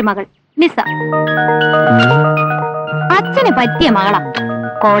 ഒരേ ഒരു മകൾ ലിസ. അച്ഛന് പറ്റിയ മകളാ.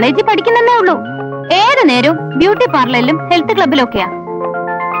 കോളേജിൽ പഠിക്കുന്നേ ഉള്ളൂ. ഏത് നേരവും ബ്യൂട്ടി പാർലറിലും ഹെൽത്ത് ക്ലബിലും ഒക്കെയാ.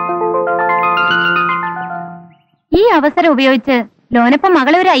 ഈ അവസരം ഉപയോഗിച്ച് ലോനപ്പ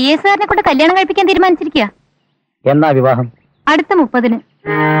മകളെ ഒരു IAS കാരനെ കൊണ്ട് കല്യാണം കഴിപ്പിക്കാൻ തീരുമാനിച്ചിരിക്കുക. എന്നാ വിവാഹം? അടുത്ത 30-ന്.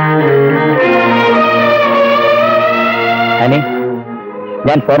 ആനി,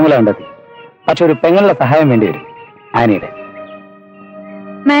 ഞാൻ ഫോർമുല കണ്ടെത്തി. പക്ഷെ ഒരു പെങ്ങളുടെ സഹായം വേണ്ടി വരും. ആനിയുടെ.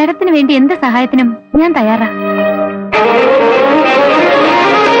 മാഡത്തിന് വേണ്ടി എന്ത് സഹായത്തിനും ഞാൻ തയ്യാറാ.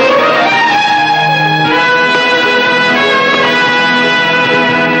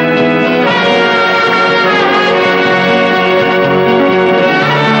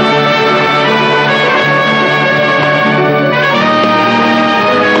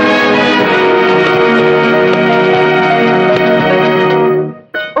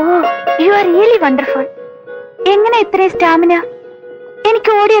 വണ്ടർഫുൾ. എങ്ങനെ ഇത്രയും സ്റ്റാമിന?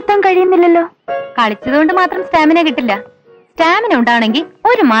 എനിക്ക് ഓടിയെത്താൻ കഴിയുന്നില്ലല്ലോ. കളിച്ചതുകൊണ്ട് മാത്രം സ്റ്റാമിന കിട്ടില്ല. സ്റ്റാമിന ഉണ്ടാണെങ്കിൽ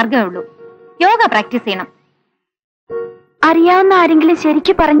ഒരു മാർഗമേ ഉള്ളൂ, യോഗ പ്രാക്ടീസ് ചെയ്യണം. അറിയാവുന്ന ആരെങ്കിലും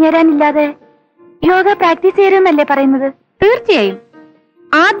ശരിക്കും പറഞ്ഞു തരാനില്ലാതെ യോഗ പ്രാക്ടീസ് ചെയ്യരുതെന്നല്ലേ പറയുന്നത്? തീർച്ചയായും.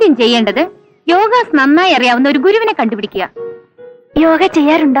 ആദ്യം ചെയ്യേണ്ടത് യോഗാസ് നന്നായി അറിയാവുന്ന ഒരു ഗുരുവിനെ കണ്ടുപിടിക്കുക. യോഗ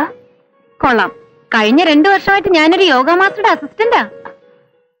ചെയ്യാറുണ്ടോ? കൊള്ളാം. കഴിഞ്ഞ 2 വർഷമായിട്ട് ഞാനൊരു യോഗ മാസ്റ്ററുടെ അസിസ്റ്റന്റാ.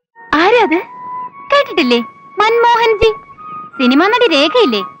 ആരത്? കേട്ടിട്ടില്ലേ? മൻമോഹൻജി. സിനിമ നടി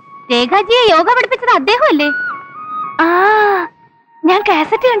രേഖയില്ലേ? രേഖാജിയെ യോഗ പഠിപ്പിച്ചത് അദ്ദേഹമല്ലേ? ആ, ഞാൻ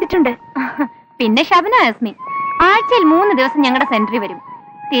കാസറ്റ് കണ്ടിട്ടുണ്ട്. പിന്നെ ഷബന ആസ്മി. ആഴ്ചയിൽ 3 ദിവസം ഞങ്ങളുടെ സെന്ററിൽ വരും.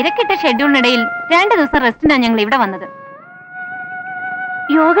 തിരക്കിട്ട ഷെഡ്യൂളിനിടയിൽ 2 ദിവസം റെസ്റ്റിനാണ് ഞങ്ങൾ ഇവിടെ വന്നത്.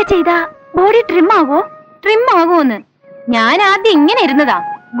 യോഗ ചെയ്താ ബോഡി ട്രിം ആവോ? ട്രിം ആകുമെന്ന് ഞാൻ ആദ്യം ഇങ്ങനെ ഇരുന്നതാ.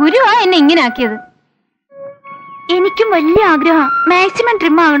 ഗുരുവാ എന്നെ ഇങ്ങനെ ആക്കിയത്. എനിക്കും വലിയ ആഗ്രഹം മാക്സിമം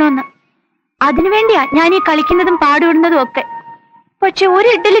ട്രിം ആകണമെന്ന്. അതിനുവേണ്ടിയാ ഞാൻ ഈ കളിക്കുന്നതും പാടുവിടുന്നതും ഒക്കെ. പക്ഷെ ഒരു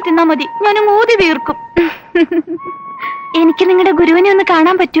ഇഡ്ഡലി തിന്നാ മതി, ഞാൻ ഊതി വീർക്കും. എനിക്ക് നിങ്ങളുടെ ഗുരുവിനെ ഒന്ന്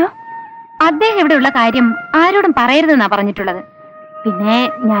കാണാൻ പറ്റുമോ? അദ്ദേഹം ഇവിടെയുള്ള കാര്യം ആരോടും പറയരുതെന്നാ പറഞ്ഞിട്ടുള്ളത്. പിന്നെ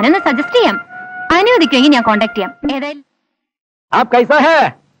ഞാനൊന്ന് സജസ്റ്റ് ചെയ്യാം. അനുവദിക്കുമെങ്കിൽ ഞാൻ കോണ്ടാക്ട് ചെയ്യാം. ഏതായാലും आप कैसा है?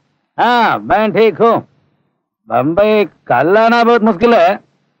 हाँ, मैं ठीक हूँ. बम्बई कल आना बहुत मुश्किल है.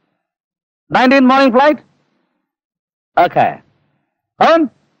 19 मॉर्निंग फ्लाइट. ओके. कौन?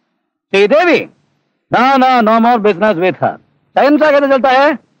 Sridevi? No no no more business with her. शहंशाह कैसे चलता है?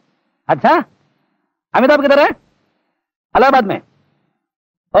 अच्छा, अमिताभ किधर है? इलाहाबाद में.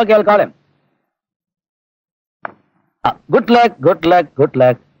 Okay, I'll call him. Good luck, good luck, good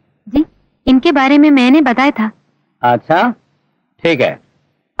luck. जी, इनके बारे में मैंने बताया था. अच्छा, ठीक है.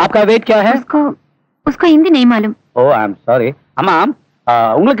 आपका वेट क्या है? उसको हिंदी नहीं मालूम. ஓ, ஐம் சாரி. அம்மா,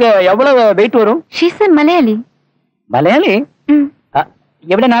 உங்களுக்கு எவ்வளவு வெயிட் வரும்? ஷீஸ் மலையாளி. മലയാളി?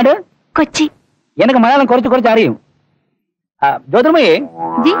 എവിടെ നാട്? കൊച്ചി. എനിക്ക് മലയാളം കുറച്ച് അറിയും. ജ്യോതിർമയി,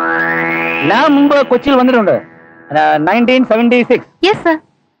 ഞാൻ മുമ്പ് കൊച്ചിയിൽ വന്നിട്ടുണ്ട്. 1976. Yes sir.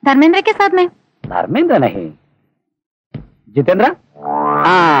 ധർമ്മേന്ദ്ര के साथ में. धर्मेंद्र नहीं, जितेंद्र.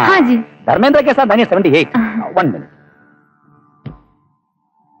 हाँ जी, धर्मेंद्र के साथ 1978. 1 मिनट.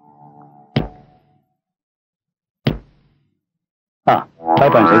 हाँ,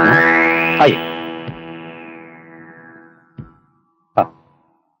 5.6. आइए.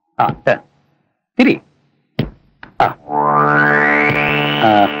 हाँ, 10. 3.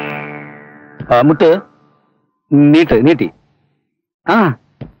 മുട്ട് നീട്ടി. ആ,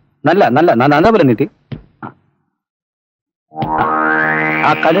 നല്ല പോലെ നീട്ടി.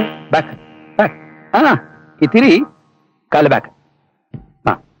 ആ കാല് ബാക്ക്. ആ ഇത്തിരി കാല് ബാക്ക്.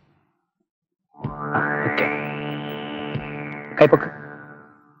 ആ ഓക്കെ. കൈപ്പൊക്ക്.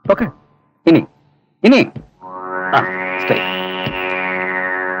 ഓക്കെ. ഇനി ഇനി ആ സ്റ്റേ.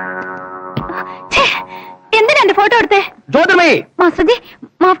 എന്തിനാ എന്റെ ഫോട്ടോ എടുത്തേ? ജ്യോതിർമയി. मास्टर जी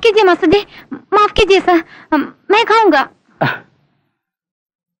माफ कीजिए, मास्टर जी माफ कीजिए सर, मैं खाऊंगा.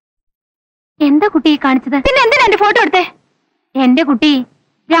 എന്താ കുട്ടി കാണിച്ചത്? പിന്നെ എന്തിനാ എന്റെ ഫോട്ടോ എടുത്തേ? എന്റെ കുട്ടി,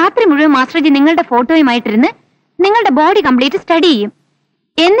 രാത്രി മുഴുവൻ മാസ്റ്റർജി നിങ്ങളുടെ ഫോട്ടോയുമായിട്ടിരുന്ന് നിങ്ങളുടെ ബോഡി കംപ്ലീറ്റ് സ്റ്റഡി ചെയ്യും.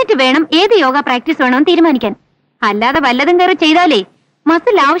 എന്നിട്ട് വേണം ഏത് യോഗ പ്രാക്ടീസ് വേണമെന്ന് തീരുമാനിക്കാൻ. അല്ലാതെ വല്ലതും കയറി ചെയ്താലേ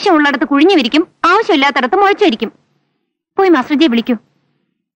മസിൽ ആവശ്യമുള്ളിടത്ത് കുഴിഞ്ഞു വിരിക്കും, ആവശ്യമില്ലാത്തടത്ത് മുഴച്ചു വരിക്കും. പോയി മാസ്റ്റർജിയെ വിളിക്കൂ.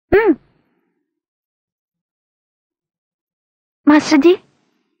 Master ji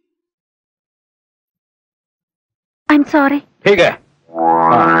I am sorry. ठीक है.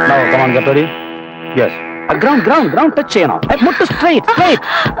 now come on, get ready. Yes. ground touch ചെയ്യണം. മുട്ട് straight.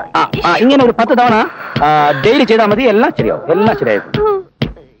 ഇങ്ങനെ ഒരു 10 തവണ ഡെയിലി ചെയ്താൽ മതി. എല്ലാം ശരിയാവും. എല്ലാം ശരിയായിരിക്കും.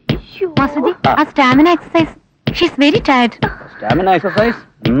 Master ji uh stamina exercise, she is very tired. Stamina exercise.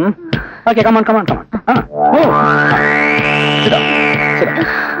 Okay, come on. Oh. Sit down.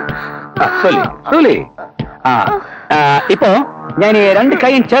 slowly. ഇപ്പോ ഞാൻ ഈ 2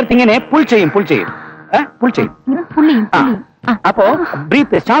 കൈയും ചേർത്ത് ഇങ്ങനെ പുൾ ചെയ്യും. അപ്പോ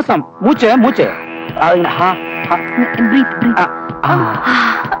ബ്രീത്ത്, ശ്വാസം, മൂച്ച്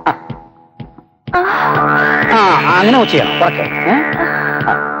അങ്ങനെ ചെയ്യണം.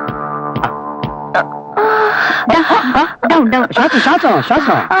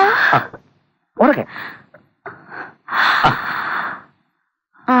 ശ്വാസം ഉറക്കെ.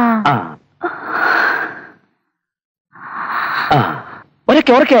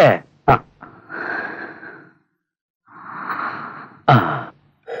 ഉറക്കെ.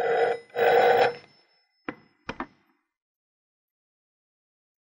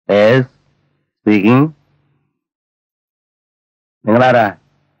 സ്പീക്കിംഗ്. നിങ്ങളാരാ?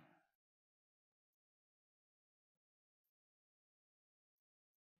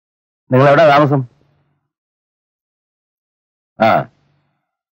 നിങ്ങളെവിടെ താമസം?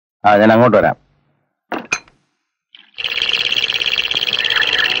 ഞാൻ അങ്ങോട്ട് വരാം.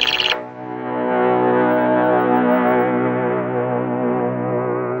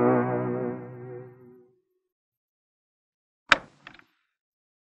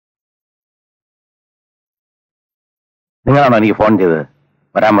 നിങ്ങളാണോ എനിക്ക് ഫോൺ ചെയ്തത്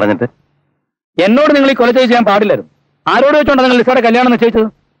വരാൻ പറഞ്ഞിട്ട്? എന്നോട് നിങ്ങൾ ഈ കൊല ചെയ്യാൻ പാടില്ലായിരുന്നു. ആരോട് വെച്ചോണ്ടാ നിങ്ങൾ ലിസയുടെ കല്യാണം നിശ്ചയിച്ചത്?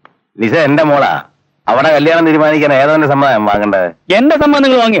 ലിസ എന്റെ മോളാ. അവിടെ കല്യാണം തീരുമാനിക്കാൻ ഏതോന്റെ സമ്മതം വാങ്ങണ്ടത്? എന്റെ സമ്മതം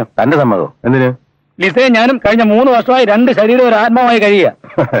നിങ്ങൾ വാങ്ങിയോ? തന്റെ സമ്മതം എന്തിന്? ലിസയെ ഞാനും കഴിഞ്ഞ 3 വർഷമായി 2 ശരീരം ഒരു ആത്മാവായി കഴിയുക.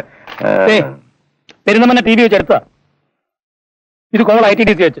 പെരുന്നമന്നെ TV വെച്ച് എടുത്ത ഇത് കോൾ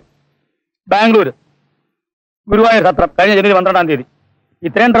ITDC വെച്ച് ബാംഗ്ലൂർ ഗുരുവായൂർ സത്രം കഴിഞ്ഞ ജനുവരി 12-ാം തീയതി.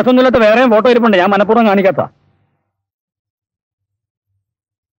 ഇത്രയും ഡ്രസ്സൊന്നും ഇല്ലാത്ത വേറെയും ഫോട്ടോ ഇരിപ്പുണ്ട്, ഞാൻ മനഃപൂർവ്വം കാണിക്കാത്ത.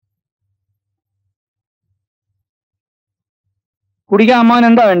 കുടിക്കാൻ അമ്മാവൻ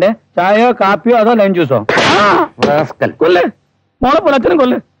എന്താ വേണ്ടേ? ചായയോ കാപ്പിയോ അതോ ലൈം ജ്യൂസോ? കൊല്ല്, മോളെ പോലെ അച്ഛനും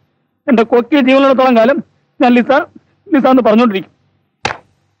കൊല്ല്. എന്റെ കൊക്കി ജീവനുള്ളിടത്തോളം കാലം ഞാൻ ലിസ എന്ന് പറഞ്ഞോണ്ടിരിക്കും.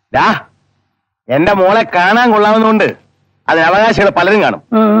 എന്റെ മോളെ കാണാൻ കൊള്ളാവുന്നതുകൊണ്ട് അതിന് അവകാശികൾ പലരും കാണും.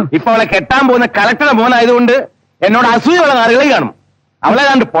 ഇപ്പൊ അവളെ കെട്ടാൻ പോകുന്ന കളക്ടറുടെ മോനായതുകൊണ്ട് എന്നോട് അസൂയുള്ള ആളുകളെ കാണും. അവളെ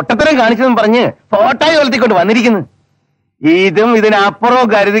കണ്ട് പൊട്ടത്തരം കാണിച്ചെന്ന് പറഞ്ഞ് ഫോട്ടോയിൽ വളർത്തിക്കൊണ്ട് വന്നിരിക്കുന്നു. ഇതും ഇതിനപ്പുറവും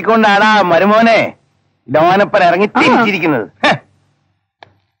കരുതിക്കൊണ്ടാണ് മരുമോനെ ലോനപ്പൻ ഇറങ്ങി തിരിച്ചിരിക്കുന്നത്.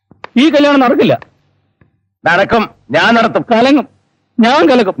 ഈ കല്യാണം നടക്കില്ല. നടക്കും, ഞാൻ നടത്തും. കലങ്ങും, ഞാൻ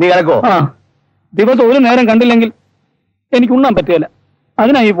കലക്കും. നീ കലക്കോ? ദിവസം ഒരു നേരം കണ്ടില്ലെങ്കിൽ എനിക്ക് ഉണ്ണാൻ പറ്റുകയില്ല.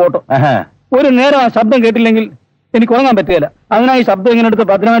 അതിനായി ഈ ഫോട്ടോ. ഒരു നേരം ആ ശബ്ദം കേട്ടില്ലെങ്കിൽ എനിക്ക് ഉറങ്ങാൻ പറ്റുകയില്ല. അതിനായി ശബ്ദം ഇങ്ങനെ എടുത്ത്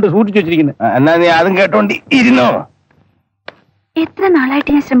ഭദ്രമായിട്ട് സൂക്ഷിച്ചു വെച്ചിരിക്കുന്നത്. എന്നാ നീ അതും കേട്ടോണ്ടി ഇരുന്നോ? എത്ര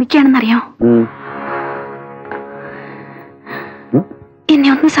നാളായിട്ട് ഞാൻ ശ്രമിക്കുകയാണെന്നറിയോ? എന്നെ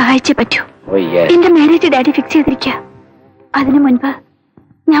ഒന്ന് സഹായിച്ചേ പറ്റൂ. എന്റെ മാരേജ് ഡാഡി ഫിക്സ് ചെയ്തിരിക്കുക. അതിനു മുൻപ്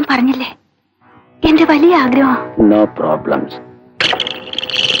ഞാൻ പറഞ്ഞില്ലേ, എന്റെ വലിയ ആഗ്രഹം. No problems.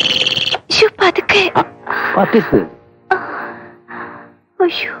 പതുക്കെ.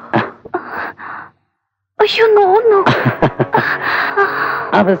 അയ്യോ നോന്നു.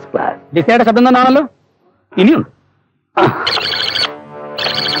 ലിസയുടെ ശബ്ദം തന്നെയാണല്ലോ. ഇനിയുണ്ട്.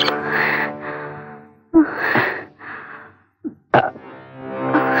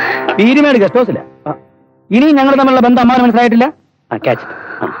 പീരിമേട് ഗസ്റ്റ് ഹൗസില്ല. ഇനിയും ഞങ്ങൾ തമ്മിലുള്ള ബന്ധം അമ്മാന് മനസ്സിലായിട്ടില്ല.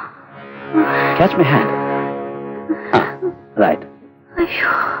 Catch my hand. Right.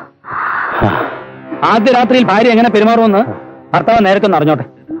 ആദ്യ രാത്രിയിൽ ഭാര്യ എങ്ങനെ പെരുമാറുമെന്ന് ഭർത്താവ് നേരത്തെ ഒന്ന് അറിഞ്ഞോട്ടെ.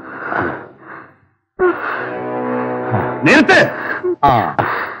 നിർത്ത്.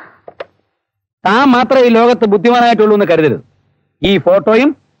 താൻ മാത്രമേ ഈ ലോകത്ത് ബുദ്ധിമാനായിട്ടുള്ളൂ എന്ന് കരുതരുത്. ഈ ഫോട്ടോയും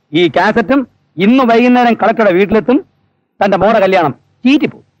ഈ കാസറ്റും ഇന്ന് വൈകുന്നേരം കളക്ടറുടെ വീട്ടിലെത്തും. തന്റെ മോടെ കല്യാണം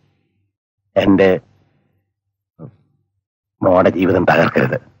ചീറ്റിപ്പോവും. എന്റെ മോടെ ജീവിതം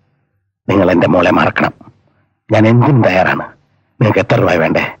തകർക്കരുത്. നിങ്ങൾ എന്റെ മോളെ മറക്കണം. ഞാൻ എന്തിനും തയ്യാറാണ്. നിങ്ങൾക്ക് എത്ര രൂപ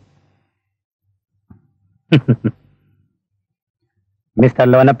വേണ്ടേ? മിസ്റ്റർ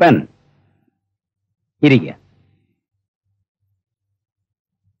ലോനപ്പൻ,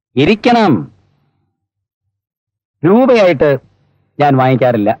 ഇരിക്കണം. രൂപയായിട്ട് ഞാൻ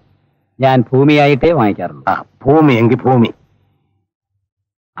വാങ്ങിക്കാറില്ല. ഞാൻ ഭൂമിയായിട്ടേ വാങ്ങിക്കാറുള്ളൂ. ഭൂമി എങ്കിൽ ഭൂമി.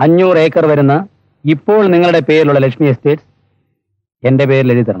 500 ഏക്കർ വരുന്ന ഇപ്പോൾ നിങ്ങളുടെ പേരിലുള്ള ലക്ഷ്മി എസ്റ്റേറ്റ്സ് എന്റെ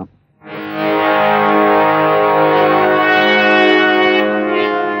പേരിൽ എഴുതി തരണം.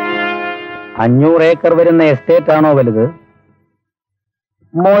 $500 ഏക്കർ വരുന്ന എസ്റ്റേറ്റ് ആണോ വലുത്,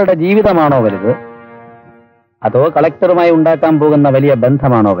 മോളുടെ ജീവിതമാണോ വലുത്, അതോ കളക്ടറുമായി ഉണ്ടാക്കാൻ പോകുന്ന വലിയ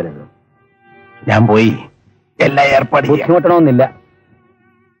ബന്ധമാണോ വലുത്? ഞാൻ പോയി എല്ലാ ഏർപ്പാടും ബുദ്ധിമുട്ടണമെന്നില്ല.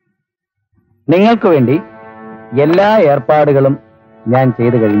 നിങ്ങൾക്ക് വേണ്ടി എല്ലാ ഏർപ്പാടുകളും ഞാൻ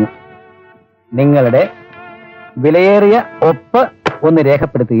ചെയ്തു കഴിഞ്ഞു. നിങ്ങളുടെ വിലയേറിയ ഒപ്പ് ഒന്ന്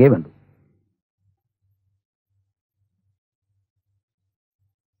രേഖപ്പെടുത്തുകയേ വേണ്ടൂ.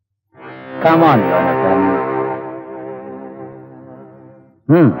 Come on, Jonathan.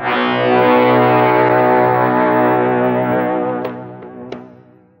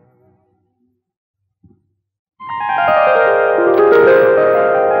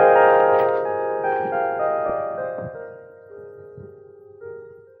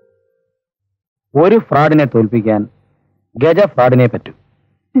 ഒരു ഫ്രോഡിനെ തോൽപ്പിക്കാൻ ഗജ ഫ്രോഡിനെ പറ്റൂ.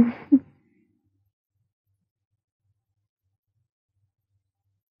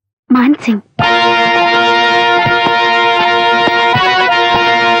 Mansingh,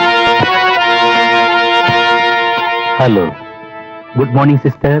 hello, good morning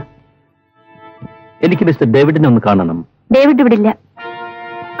sister. എനിക്ക് മിസ്റ്റർ ഡേവിഡിനെ ഒന്ന് കാണണം. ഡേവിഡ് ഇവിടെ ഇല്ല.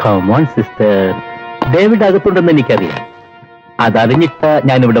 കം ഓൺ സിസ്റ്റർ, ഡേവിഡ് അകത്തുണ്ടെന്ന് എനിക്കറിയാം. അതറിഞ്ഞിട്ടാ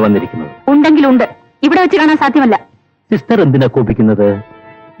ഞാൻ ഇവിടെ വന്നിരിക്കുന്നത്. ഉണ്ടെങ്കിലുണ്ട്, ഇവിടെ വെച്ച് കാണാൻ സാധ്യമല്ല. സിസ്റ്റർ എന്തിനാ കോപിക്കുന്നത്?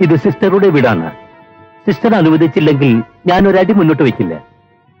 ഇത് സിസ്റ്ററുടെ വീടാണ്. സിസ്റ്റർ അനുവദിച്ചില്ലെങ്കിൽ ഞാൻ ഒരടി മുന്നോട്ട് വയ്ക്കില്ല.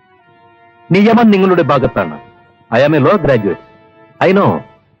 നിയമം നിങ്ങളുടെ ഭാഗത്താണ്. I am a law graduate.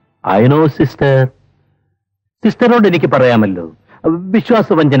 I know sister. സിസ്റ്ററോട് എനിക്ക് പറയാമല്ലോ,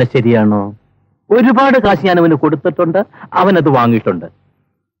 വിശ്വാസവഞ്ചന ശരിയാണോ? ഒരുപാട് കാശ് ഞാൻ അവന് കൊടുത്തിട്ടുണ്ട്, അവനത് വാങ്ങിയിട്ടുണ്ട്.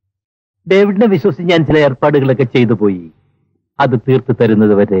 ഡേവിഡിനെ വിശ്വസിച്ച് ഞാൻ ചില ഏർപ്പാടുകളൊക്കെ ചെയ്തു പോയി. അത് തീർത്തു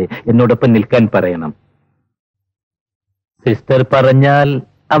തരുന്നത് വരെ എന്നോടൊപ്പം നിൽക്കാൻ പറയണം. സിസ്റ്റർ പറഞ്ഞാൽ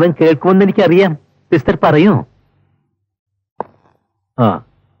അവൻ കേൾക്കുമെന്ന് എനിക്കറിയാം. സിസ്റ്റർ പറയൂ.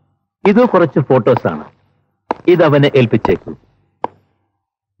 ഇത് കുറച്ച് ഫോട്ടോസാണ്. ഇത് അവനെ ഏൽപ്പിച്ചേക്കൂ.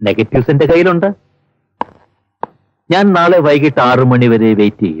 നെഗറ്റീവ്സ് എന്റെ കയ്യിലുണ്ട്. ഞാൻ നാളെ വൈകിട്ട് 6 മണി വരെ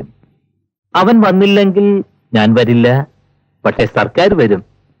വെയിറ്റ് ചെയ്യും. അവൻ വന്നില്ലെങ്കിൽ ഞാൻ വരില്ല. പക്ഷേ സർക്കാർ വരും,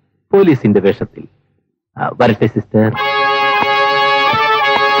 പോലീസിന്റെ വേഷത്തിൽ. വരട്ടെ സിസ്റ്റർ.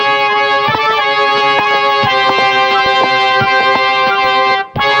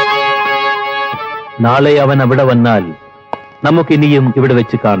 നാളെ അവൻ അവിടെ വന്നാൽ നമുക്കിനിയും ഇവിടെ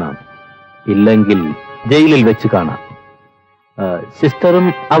വെച്ച് കാണാം. ഇല്ലെങ്കിൽ ജയിലിൽ വെച്ച് കാണാം. സിസ്റ്ററും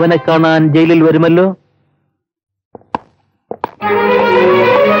അവനെ കാണാൻ ജയിലിൽ വരുമല്ലോ.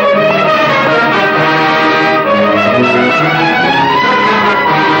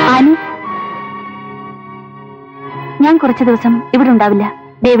 ഞാൻ കുറച്ചു ദിവസം ഇവിടെ ഉണ്ടാവില്ല.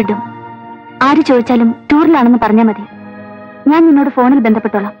 ഡേവിഡും ആര് ചോദിച്ചാലും ടൂറിലാണെന്ന് പറഞ്ഞാൽ മതി. ഞാൻ നിന്നോട് ഫോണിൽ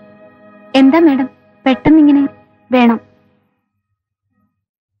ബന്ധപ്പെട്ടോളാം. എന്താ മേഡം പെട്ടെന്നിങ്ങനെ? വേണം.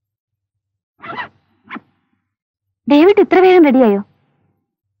 ഡേവിഡ് ഇത്ര വേഗം റെഡിയായോ?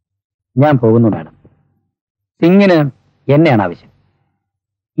 ഞാൻ പോകുന്നു മാഡം. സിംഗിന് എന്നെയാണ് ആവശ്യം.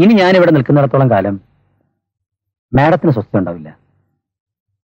 ഇനി ഞാനിവിടെ നിൽക്കുന്നിടത്തോളം കാലം മാഡത്തിന് സ്വസ്ഥ ഉണ്ടാവില്ല.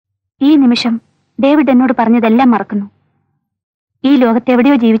 ഈ നിമിഷം ഡേവിഡ് എന്നോട് പറഞ്ഞതെല്ലാം മറക്കുന്നു. ഈ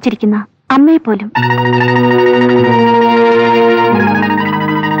ലോകത്തെവിടെയോ ജീവിച്ചിരിക്കുന്ന അമ്മയെ പോലും.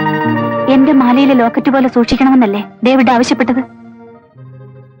 എന്റെ മാലയിലെ ലോക്കറ്റ് പോലെ സൂക്ഷിക്കണമെന്നല്ലേ ഡേവിഡ് ആവശ്യപ്പെട്ടത്?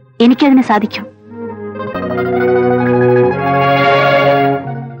 എനിക്കതിന് സാധിക്കും.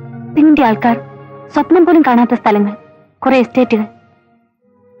 സിംഗിന്റെ ആൾക്കാർ സ്വപ്നം പോലും കാണാത്ത സ്ഥലങ്ങൾ, കുറെ എസ്റ്റേറ്റുകൾ,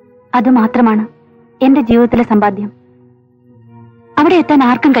 അതുമാത്രമാണ് എന്റെ ജീവിതത്തിലെ സമ്പാദ്യം. അവിടെ എത്താൻ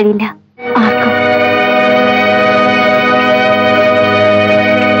ആർക്കും കഴിയില്ല. ആർക്കും.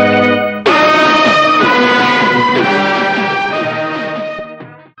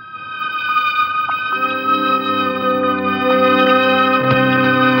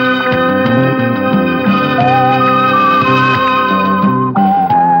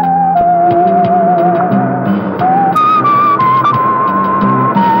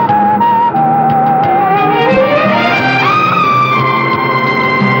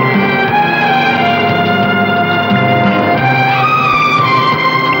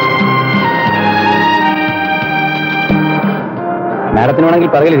 മാഡത്തിന്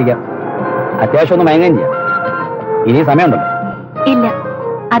വേണമെങ്കിൽ പറയിലിരിക്കാം. അത്യാവശ്യം ഒന്ന് മയങ്ങുകയും ചെയ്യാം. ഇനി സമയമുണ്ടല്ലോ. ഇല്ല,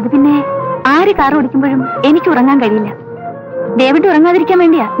 അത് പിന്നെ ആര് കാർ ഓടിക്കുമ്പോഴും എനിക്ക് ഉറങ്ങാൻ കഴിയില്ല. ഡേവിഡ് ഉറങ്ങാതിരിക്കാൻ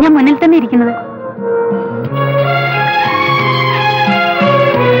വേണ്ടിയാ ഞാൻ മുന്നിൽ തന്നെ ഇരിക്കുന്നത്.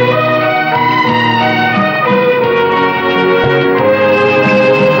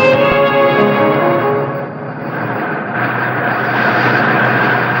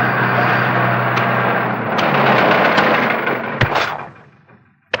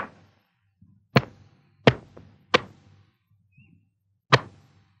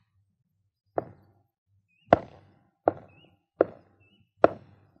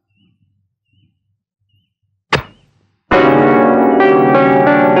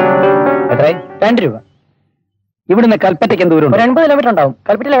 ₹2. ഇവിടുന്ന് കൽപ്പറ്റയ്ക്ക് എന്ത് ദൂരം? 50 കിലോമീറ്റർ ഉണ്ടാവും.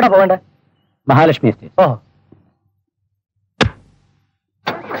 കൽപ്പറ്റയിൽ എവിടെ പോകണ്ടേ? മഹാലക്ഷ്മി എസ്റ്റേറ്റ്. ഓ,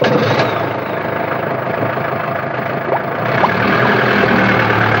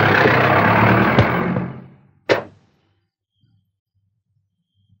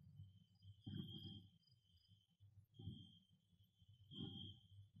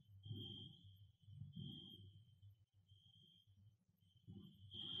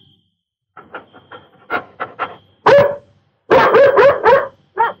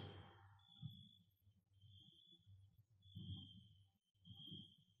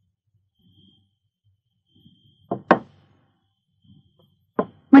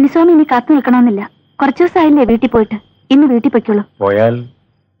 മുനിസ്വാമി ഇനി കാത്തു നിൽക്കണമെന്നില്ല. കുറച്ചു ദിവസമായില്ലേ വീട്ടിൽ പോയിട്ട്. ഇന്ന് വീട്ടിൽ പൊയ്ക്കുള്ളൂ. പോയാൽ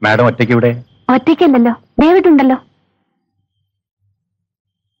മാഡം ഒറ്റയ്ക്ക് ഇവിടെ? ഒറ്റയ്ക്കല്ലല്ലോ, ഡേവിഡ് ഉണ്ടല്ലോ.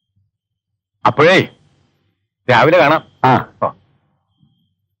 അപ്പോഴേ രാവിലെ കാണാം. ആ,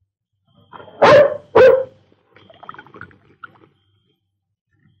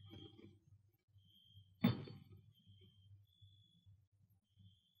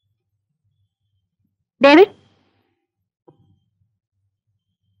 ഡേവിഡ്,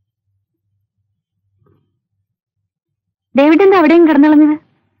 ഡേവിഡ് എന്താ അവിടെയും കിടന്നിളഞ്ഞത്?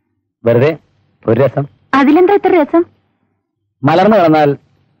 വെറുതെ ഒരു രസം. അതിലെന്താ ഇത്ര രസം? മലർന്നു കിടന്നാൽ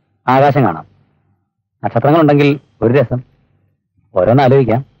ആകാശം കാണാം. നക്ഷത്രങ്ങളുണ്ടെങ്കിൽ ഒരു രസം. ഓരോന്ന്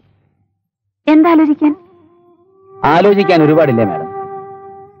ആലോചിക്കാം. എന്താലോചിക്കാൻ? ആലോചിക്കാൻ ഒരുപാടില്ലേ മാഡം.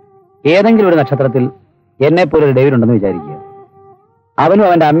 ഏതെങ്കിലും ഒരു നക്ഷത്രത്തിൽ എന്നെപ്പോലെ ഒരു ഡേവിഡ് ഉണ്ടെന്ന് വിചാരിക്കുക. അവനും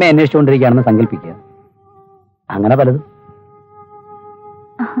അവന്റെ അമ്മയെ അന്വേഷിച്ചുകൊണ്ടിരിക്കുകയാണെന്ന് സങ്കല്പിക്കുക. അങ്ങനെ പലതും.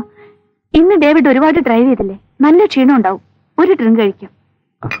 ഇന്ന് ഡേവിഡ് ഒരുപാട് ഡ്രൈവ് ചെയ്തില്ലേ? നല്ല ക്ഷീണം ഉണ്ടാവും. ഒരു ഡ്രിങ്ക് കഴിക്കും.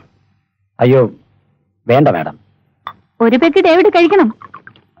 അയ്യോ വേണ്ട മാഡം. ഒരു പെഗ് ഡേവിഡ് കഴിക്കണം.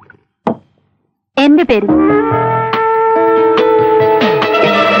 എന്റെ പേര്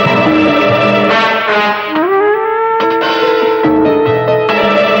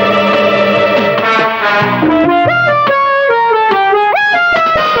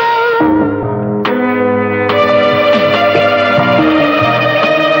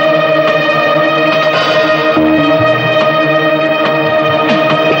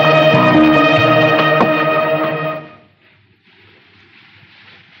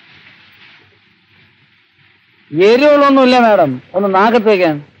എരിവുള്ളൊന്നുമില്ല മാഡം. ഒന്ന് നാക്കത്ത്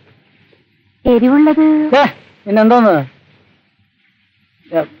വെക്കാൻ. എരിവുള്ളത് പിന്നെന്തോന്ന്?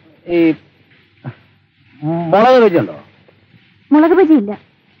 ഈ മുളക് വെച്ചുണ്ടോ? മുളക് ബജി ഇല്ല.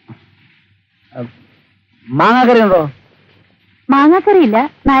 മാങ്ങാക്കറി ഉണ്ടോ? മാങ്ങാക്കറി ഇല്ല,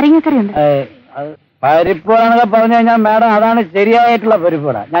 നാരങ്ങക്കറി ഉണ്ട്. പരിപ്പുവടാന്നൊക്കെ പറഞ്ഞു കഴിഞ്ഞാൽ മാഡം അതാണ് ശരിയായിട്ടുള്ള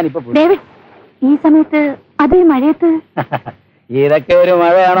പരിപ്പുവട. ഞാനിപ്പോ ഡേവിഡ്, ഈ സമയത്ത് അതേ മഴയത്ത് ഇതൊക്കെ ഒരു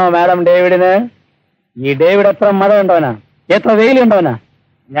മഴയാണോ മാഡം ഡേവിഡിന്? ഈ ഡേവിഡ് എത്ര മഴ ഉണ്ടവനാ, എത്ര വെയിലുണ്ടവനാ.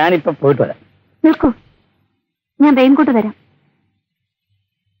 ഞാനിപ്പോ പോയിട്ട് വരാം. നിൽക്കൂ, ഞാൻ റെയിൻകോട്ട് തരാം.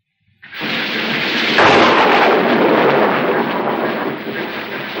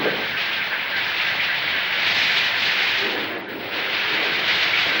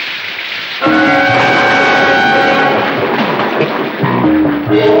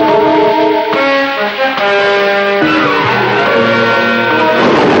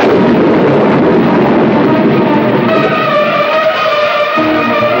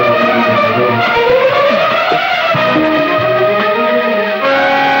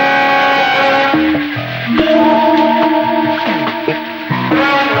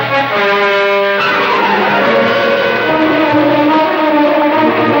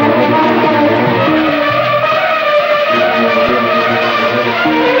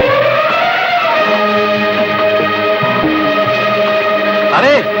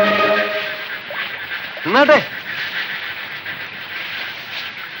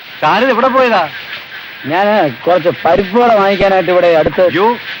 കാര്യം എവിടെ പോയതാ? ഞാൻ കുറച്ച് പരിപ്പുവട വാങ്ങിക്കാനായിട്ട് ഇവിടെ അടുത്ത്. അയ്യോ,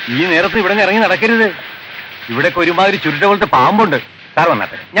 ഈ നേരത്ത് ഇവിടെ നിന്ന് ഇറങ്ങി നടക്കരുത്. ഇവിടെ ഒരുമാതിരി ചുരുട്ട പോലത്തെ പാമ്പുണ്ട്. സാർ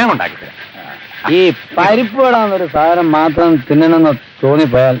വന്നാട്ടെ, ഞാൻ ഉണ്ടാക്കി തരാം. ഈ പരിപ്പ് വടാന്നൊരു സാധനം മാത്രം തിന്നണമെന്ന്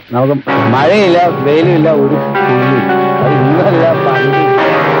തോന്നിപ്പോയാൽ നമുക്ക് മഴയില്ല വെയിലുമില്ല ഒരു അത് ഇന്നല്ല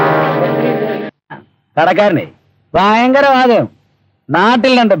കടക്കാരനെ ഭയങ്കര വാദം.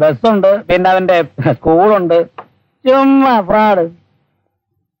 നാട്ടിൽ 2 ബസ്സുണ്ട്, പിന്നെ അവന്റെ സ്കൂളുണ്ട്. ചുമ്മാ ഫ്രാഡ്.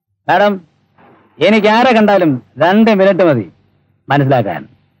 മാഡം, എനിക്ക് ആരെ കണ്ടാലും 2 മിനിറ്റ് മതി മനസ്സിലാക്കാൻ.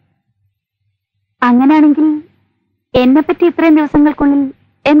 അങ്ങനെയാണെങ്കിൽ എന്നെപ്പറ്റി ഇത്രയും ദിവസങ്ങൾക്കുള്ളിൽ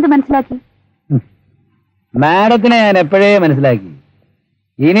എന്ത് മനസ്സിലാക്കി? മാഡത്തിനെ ഞാൻ എപ്പോഴേ മനസ്സിലാക്കി.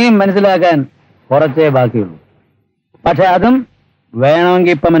 ഇനിയും മനസ്സിലാക്കാൻ കുറച്ചേ ബാക്കിയുള്ളൂ. പക്ഷെ അതും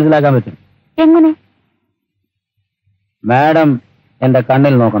വേണമെങ്കിൽ ഇപ്പൊ മനസ്സിലാക്കാൻ പറ്റും. എങ്ങനെ? മാഡം എന്റെ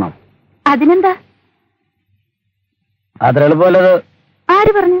കണ്ണിൽ നോക്കണം. അതിനെന്താ? അത്ര എളുപ്പമല്ലത്.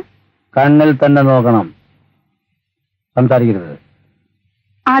 ആര് പറഞ്ഞു? കണ്ണിൽ തന്നെ നോക്കണം, സംസാരിക്കരുത്.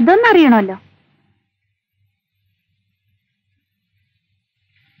 അതൊന്നറിയണമല്ലോ.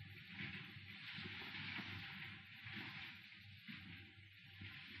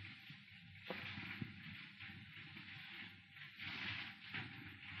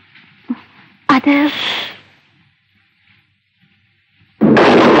 അത്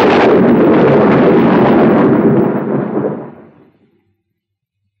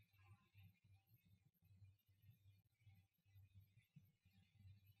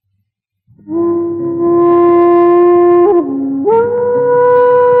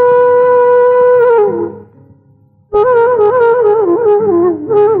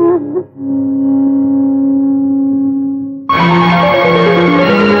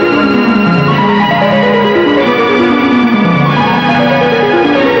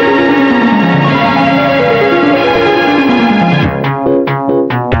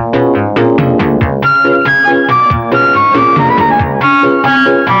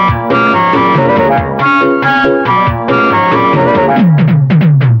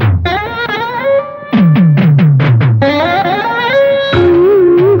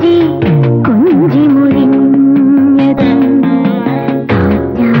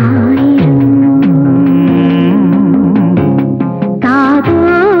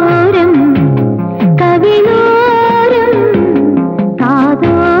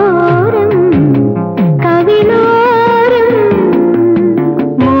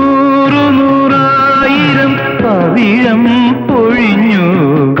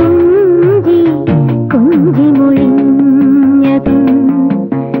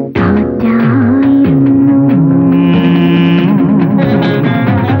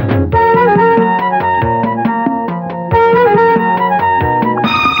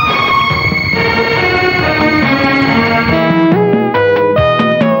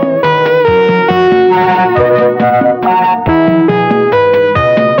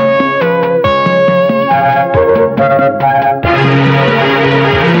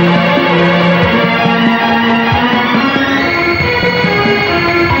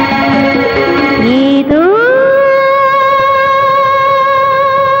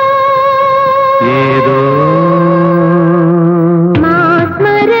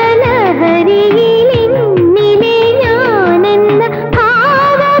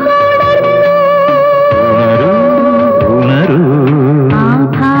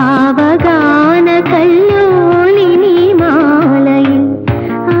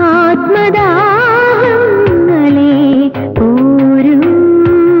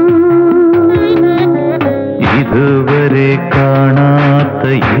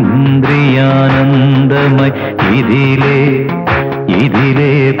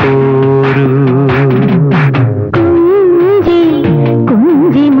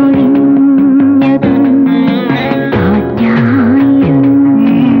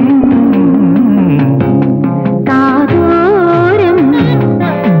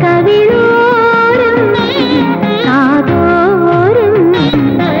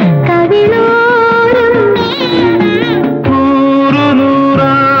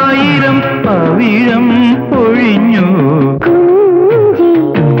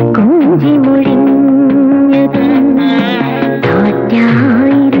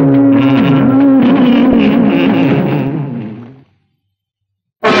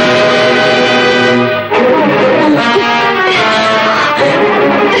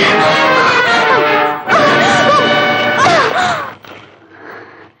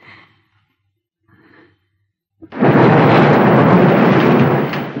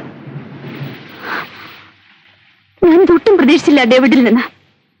ഡേവിഡിൽ നിന്ന്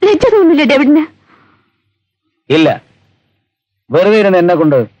ലജ്ജ തോന്നില്ല ഡേവിഡിന്? ഇല്ല, വെറുതെ ഇരുന്ന് എന്നെ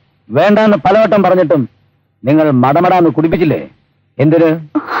കൊണ്ട് വേണ്ടാന്ന് പലവട്ടം പറഞ്ഞിട്ടും നിങ്ങൾ മടമടാന്ന് കുടിപ്പിച്ചില്ലേ? എന്തിന്?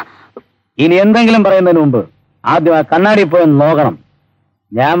 ഇനി എന്തെങ്കിലും പറയുന്നതിന് മുമ്പ് ആദ്യം ആ കണ്ണാടി പോയി നോക്കണം.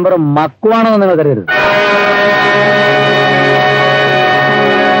 ഞാൻ വെറും മക്കുവാണെന്ന് നിങ്ങൾ കരുതരുത്.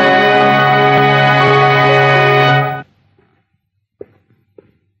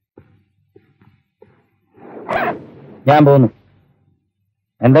 ഞാൻ പോകുന്നു.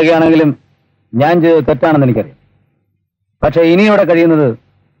 എന്തൊക്കെയാണെങ്കിലും ഞാൻ ചെയ്തത് തെറ്റാണെന്ന് എനിക്കറിയാം. പക്ഷെ ഇനി ഇവിടെ കഴിയുന്നത്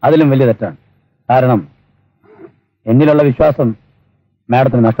അതിലും വലിയ തെറ്റാണ്. കാരണം എന്നിലുള്ള വിശ്വാസം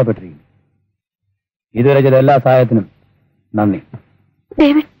മാഡത്തിന് നഷ്ടപ്പെട്ടിരിക്കുന്നു. ഇതുവരെ ചെയ്ത എല്ലാ സഹായത്തിനും നന്ദി.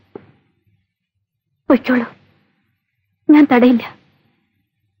 ഡേവിഡ് പൊയ്ക്കോളൂ, ഞാൻ തടയില്ല.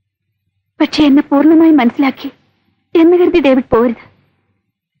 പക്ഷെ എന്നെ പൂർണ്ണമായി മനസ്സിലാക്കി എന്ന് കരുതി ഡേവിഡ് പോരുത്.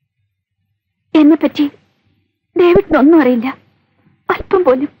 എന്നെപ്പറ്റി ഡേവിഡിനൊന്നും അറിയില്ല, അല്പം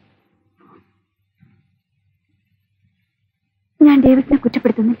പോലും. ഞാൻ ഡേവിഡിനെ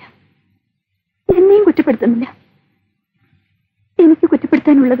കുറ്റപ്പെടുത്തുന്നില്ല, എന്നെയും കുറ്റപ്പെടുത്തുന്നില്ല. എനിക്ക്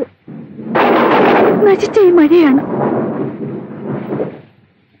കുറ്റപ്പെടുത്താനുള്ളത് നശിച്ച ഈ മഴയാണ്.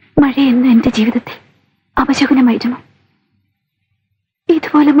 മഴയെന്ന് എന്റെ ജീവിതത്തിൽ അപശകുനമായിരുന്നു.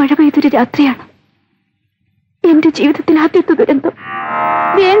 ഇതുപോലെ മഴ പെയ്തൊരു രാത്രിയാണ് എന്റെ ജീവിതത്തിൽ ആദ്യത്തെ ദുരന്തം.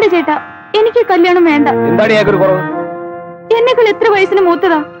 വേണ്ട ചേട്ടാ, എനിക്ക് കല്യാണം വേണ്ട. എന്താണ് ഒരു കുറവ്? എന്നെക്കാൾ എത്ര വയസ്സിന്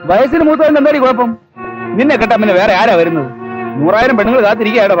മൂത്തതാ? വയസ്സിന് മൂത്തതിന് എന്താ കുഴപ്പം? നിന്നെ കേട്ടാ പിന്നെ വേറെ ആരാ വരുന്നത്? 100,000 പെണ്ണുങ്ങൾ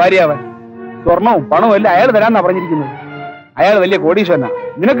കാത്തിരിക്കുക അയാളുടെ ഭാര്യയാവാൻ. സ്വർണവും പണവും എല്ലാം അയാൾ തരാന്നാ പറഞ്ഞിരിക്കുന്നത്. അയാൾ വലിയ കോടീശ്വരനാ.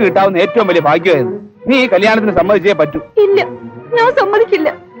 നിനക്ക് കിട്ടാവുന്ന ഏറ്റവും വലിയ ഭാഗ്യമായിരുന്നു. നീ ഈ കല്യാണത്തിന് സമ്മതിച്ചേ പറ്റൂ. ഇല്ല, ഞാൻ സമ്മതിക്കില്ല.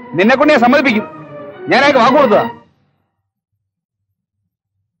 നിന്നെ കൊണ്ട് ഞാൻ സമ്മതിപ്പിക്കും. ഞാൻ അയാൾക്ക് വാക്ക് കൊടുത്തതാ.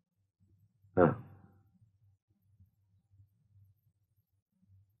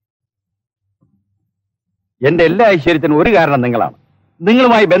 എന്റെ എല്ലാ ഐശ്വര്യത്തിനും ഒരു കാരണം നിങ്ങളാണ്.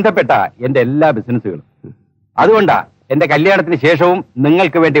 നിങ്ങളുമായി ബന്ധപ്പെട്ട എന്റെ എല്ലാ ബിസിനസ്സുകളും. അതുകൊണ്ടാ എന്റെ കല്യാണത്തിന് ശേഷവും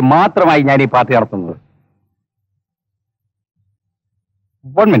നിങ്ങൾക്ക് വേണ്ടി മാത്രമായി ഞാൻ ഈ പാർട്ടി നടത്തുന്നത്.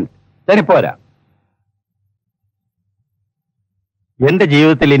 1 മിനിറ്റ്, തനിപ്പോരാ. എന്റെ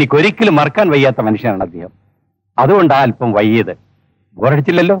ജീവിതത്തിൽ എനിക്കൊരിക്കലും മറക്കാൻ വയ്യാത്ത മനുഷ്യനാണ് അദ്ദേഹം. അതുകൊണ്ടാ അല്പം വൈകിയത്.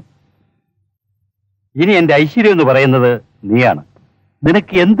 ബോറടിച്ചില്ലല്ലോ? ഇനി എന്റെ ഐശ്വര്യം എന്ന് പറയുന്നത് നീയാണ്.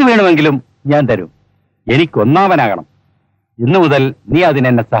 നിനക്ക് എന്ത് വേണമെങ്കിലും ഞാൻ തരും. എനിക്കൊന്നാമനാകണം. ഇന്നു മുതൽ നീ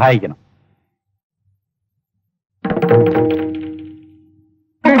അതിനെന്നെ സഹായിക്കണം.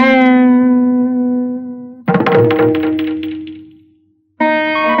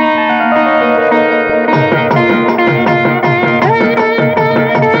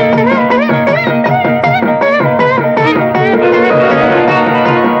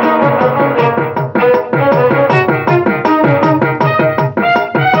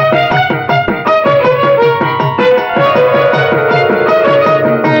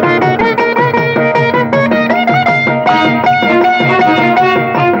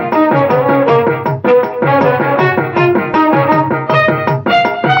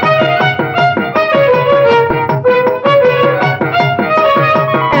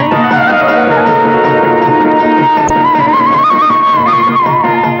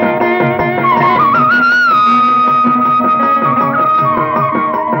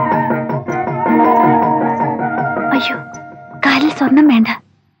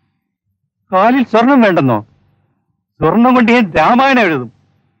 കാലിൽ സ്വർണം വേണ്ടെന്നോ? സ്വർണം കൊണ്ട് ഞാൻ രാമായണം എഴുതും.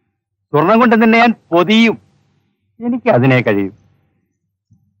 സ്വർണം കൊണ്ട് തന്നെ ഞാൻ പൊതിയും. എനിക്ക് അതിനെ കഴിയും.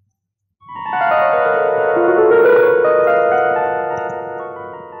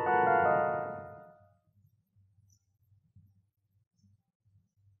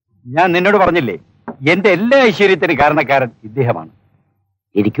 ഞാൻ നിന്നോട് പറഞ്ഞില്ലേ, എന്റെ എല്ലാ ഐശ്വര്യത്തിന് കാരണക്കാരൻ ഇദ്ദേഹമാണ്.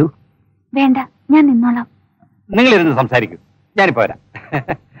 ഇരിക്കൂ. വേണ്ട, ഞാൻ നിന്നോളാം. നിങ്ങളിരുന്ന് സംസാരിക്കൂ, ഞാനിപ്പോ വരാം.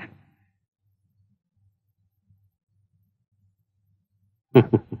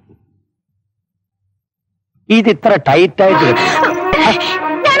 ഇതിത്ര ടൈറ്റായിട്ട്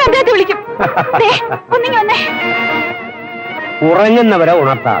ഉറങ്ങുന്നവരെ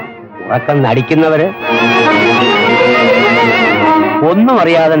ഉണർത്താം, ഉറക്കം നടിക്കുന്നവര്. ഒന്നും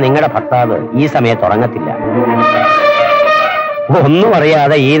അറിയാതെ നിങ്ങളുടെ ഭർത്താവ് ഈ സമയത്ത് ഉറങ്ങത്തില്ല. ഒന്നും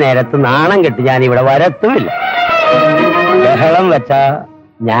അറിയാതെ ഈ നേരത്ത് നാണം കെട്ട് ഞാൻ ഇവിടെ വരത്തുമില്ല. ബഹളം വെച്ചാ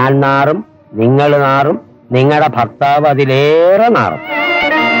ഞാൻ നാറും, നിങ്ങൾ നാറും, നിങ്ങളുടെ ഭർത്താവ് അതിലേറെ നാറും.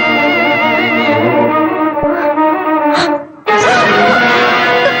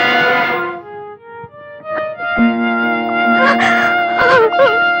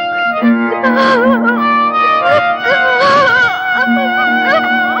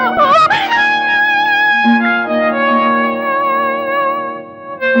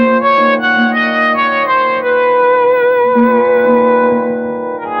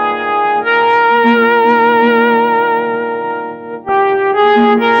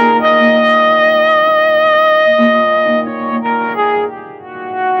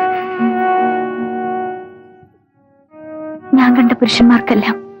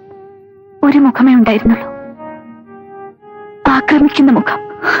 പുരുഷന്മാർക്കെല്ലാം ഒരു മുഖമേ ഉണ്ടായിരുന്നുള്ളൂ, ആക്രമിക്കുന്ന മുഖം.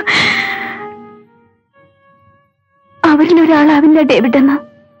 അവരിലൊരാളാവില്ല ഡേവിഡ് എന്ന്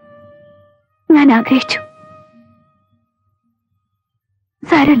ഞാൻ ആഗ്രഹിച്ചു.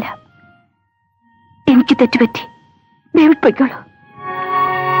 സാരമില്ല, എനിക്ക് തെറ്റുപറ്റി. ഡേവിഡ് പൊയ്ക്കോളൂ.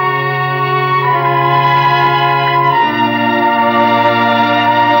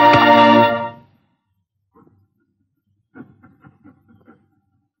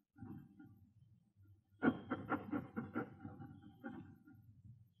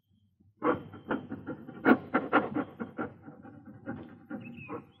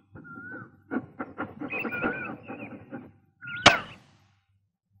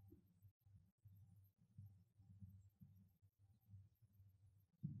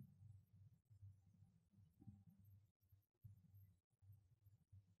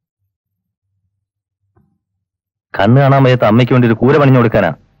 കണ്ണ് കാണാൻ വയ്യാത്ത അമ്മയ്ക്ക് വേണ്ടി ഒരു കൂര പണിഞ്ഞു കൊടുക്കാനാ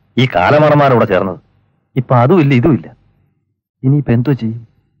ഈ കാലമാടന്മാരോടെ ചേർന്നത്. ഇപ്പൊ അതുമില്ല ഇതുമില്ല. ഇനിയിപ്പോ എന്തോ ചെയ്യും?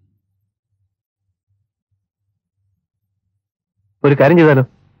 ഒരു കാര്യം ചെയ്താലോ?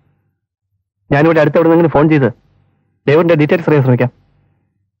 ഞാനിവിടെ അടുത്ത് എവിടെ നിന്ന് ഫോൺ ചെയ്ത് ഡേവിഡിന്റെ ഡീറ്റെയിൽസ് അറിയാൻ ശ്രമിക്കാം.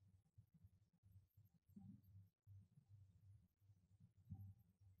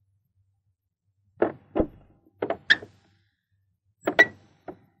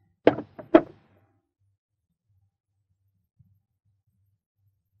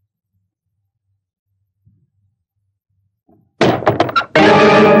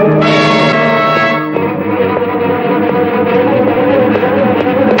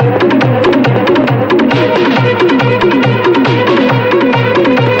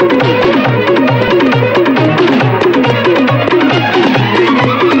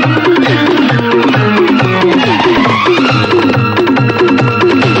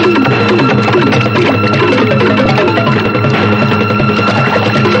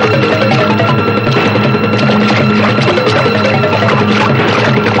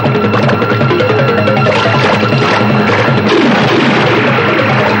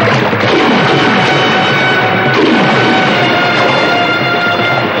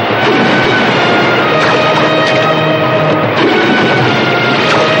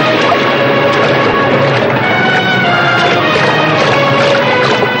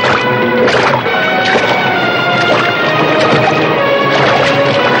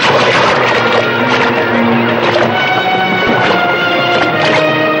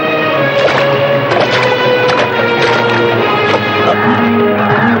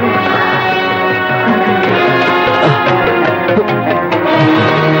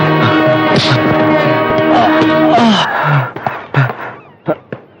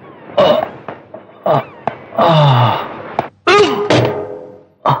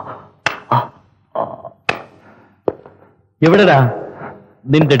 എവിടെടാ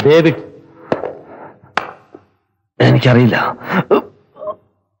നിന്റെ ഡേവിഡ്? എനിക്കറിയില്ല.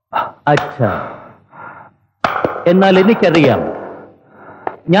 അച്ഛാ, എന്നാൽ എനിക്കറിയാം.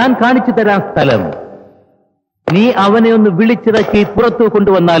 ഞാൻ കാണിച്ചു തരാം സ്ഥലം. നീ അവനെ ഒന്ന് വിളിച്ചിറക്കി പുറത്തു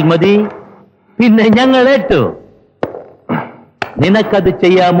കൊണ്ടുവന്നാൽ മതി. പിന്നെ ഞങ്ങൾ ഏറ്റു. നിനക്കത്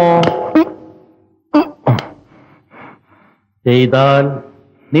ചെയ്യാമോ? ചെയ്താൽ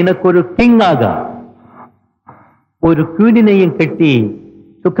നിനക്കൊരു കിങ് ആകാം. ഒരു ക്വീനിനെയും കെട്ടി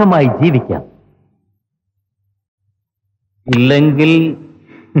സുഖമായി ജീവിക്കാം. ഇല്ലെങ്കിൽ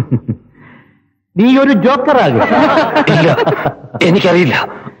നീ ഒരു ജോക്കറാകും. ഇല്ല, എനിക്കറിയില്ല.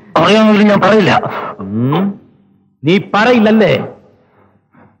 അറിയാമെങ്കിലും ഞാൻ പറയില്ല. നീ പറയില്ലല്ലേ?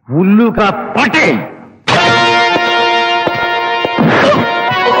 ഉല്ലുക പട്ടേ.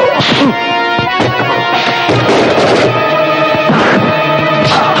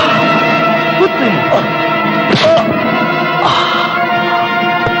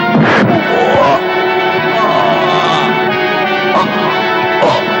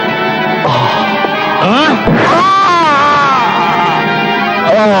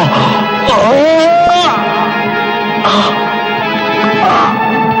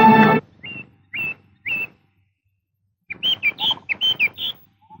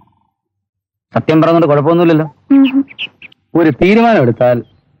 സത്യം പറഞ്ഞുകൊണ്ട് കുഴപ്പമൊന്നുമില്ലല്ലോ. ഒരു തീരുമാനം എടുത്താൽ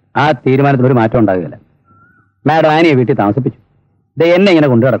ആ തീരുമാനത്തിന് ഒരു മാറ്റം ഉണ്ടാകുകയില്ല. മാഡം ആനിയെ വീട്ടിൽ താമസിപ്പിച്ചു. ഇത് എന്നെ ഇങ്ങനെ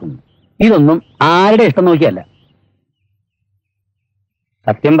കൊണ്ടു നടക്കുന്നു. ഇതൊന്നും ആരുടെ ഇഷ്ടം നോക്കിയല്ല.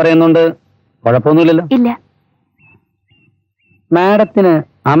 സത്യം പറയുന്നുണ്ട് കുഴപ്പമൊന്നുമില്ലല്ലോ. ഇല്ല. മാഡത്തിന്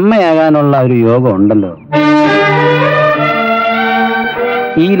അമ്മയാകാനുള്ള ഒരു യോഗം ഉണ്ടല്ലോ.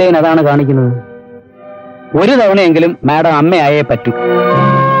 ഈ ലൈൻ അതാണ് കാണിക്കുന്നത്. ഒരു തവണയെങ്കിലും മാഡം അമ്മയായേ പറ്റൂ.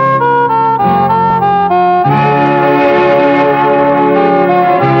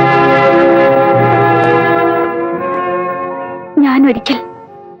 ഞാൻ ഞാൻ ഒരിക്കൽ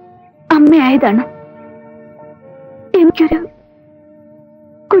അമ്മയായതാണ്. എനിക്കൊരു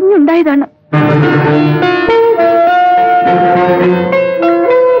കുഞ്ഞുണ്ടായതാണ്.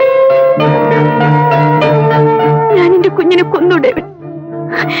 ഞാൻ എന്റെ കുഞ്ഞിനെ കൊന്നു ഡേവിഡ്.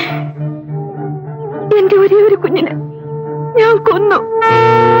 എന്റെ ഒരേ ഒരു കുഞ്ഞിനെ ഞാൻ കൊന്നു.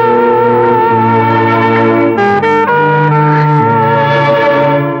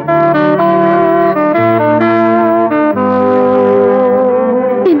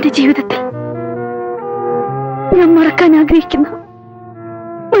 എന്റെ ജീവിതത്തിൽ ഞാൻ മറക്കാൻ ആഗ്രഹിക്കുന്ന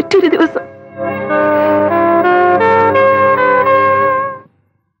മറ്റൊരു ദിവസം.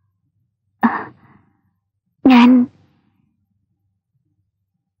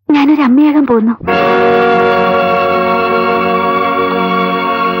 ഞാനൊരു അമ്മയാകാൻ പോകുന്നു.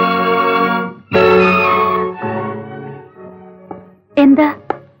 എന്താ,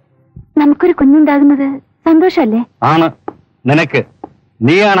 നമുക്കൊരു കുഞ്ഞുണ്ടാകുന്നത് സന്തോഷല്ലേ? ആണ്. നിനക്ക്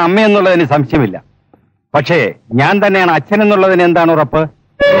നീയാണ് അമ്മ എന്നുള്ളതിന് സംശയമില്ല. പക്ഷേ ഞാൻ തന്നെയാണ് അച്ഛൻ എന്നുള്ളതിന് എന്താണ് ഉറപ്പ്?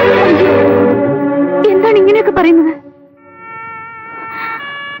 എന്താണ് ഇങ്ങനെയൊക്കെ പറയുന്നത്?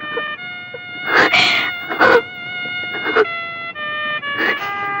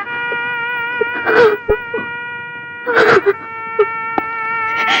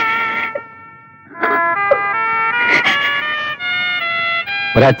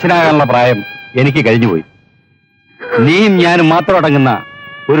 ഒരച്ഛനാകാനുള്ള പ്രായം എനിക്ക് കഴിഞ്ഞുപോയി. നീയും ഞാനും മാത്രം അടങ്ങുന്ന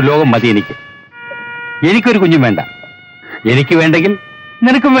ഒരു ലോകം മതി എനിക്ക്. എനിക്കൊരു കുഞ്ഞും വേണ്ട. എനിക്ക് വേണ്ടെങ്കിൽ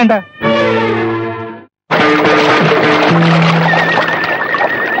നിനക്കും വേണ്ട.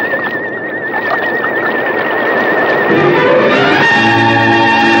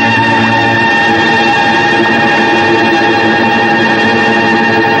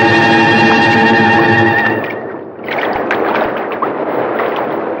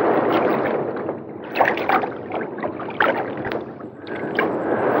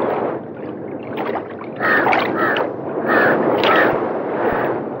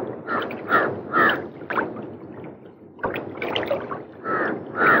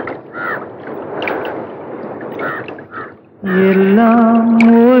 എല്ലാം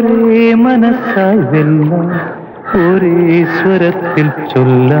ഒരേ മനസ്സായി വെല്ലാം, ഒരേ സ്വരത്തിൽ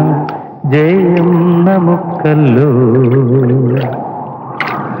ചൊല്ലാം, ജയം നമുക്കല്ലോ.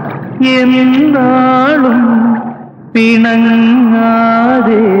 എന്നാളും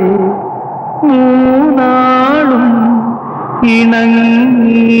പിണങ്ങാതെ മൂന്നാളും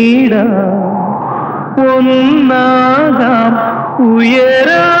ഇണങ്ങിടാം, ഒന്നാകാം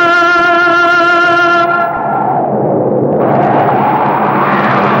ഉയരാ.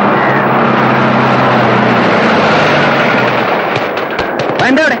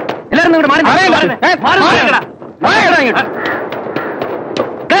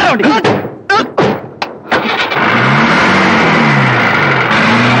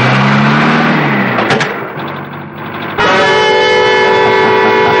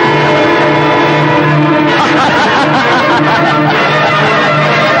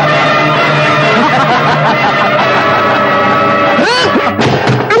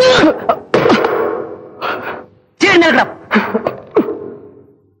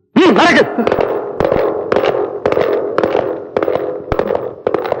 എല്ലാരും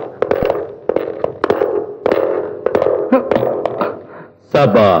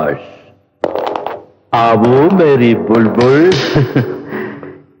സബാഷ്, ആവോ മേരി ബുൾബുൾ.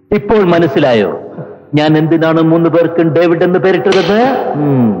 ഇപ്പോൾ മനസ്സിലായോ ഞാൻ എന്തിനാണ് 3 പേർക്കും ഡേവിഡ് എന്ന് പേരിട്ടത്?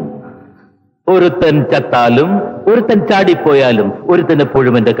 ഒരുത്തൻ ചത്താലും ഒരുത്തൻ ചാടിപ്പോയാലും ഒരുത്തൻ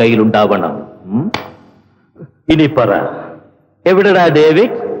എപ്പോഴും എന്റെ കയ്യിലുണ്ടാവണം. ഇനി പറ, എവിടെടാ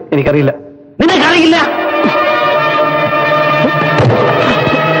ഡേവിഡ്? എനിക്കറിയില്ല. നിനക്കറിയില്ല?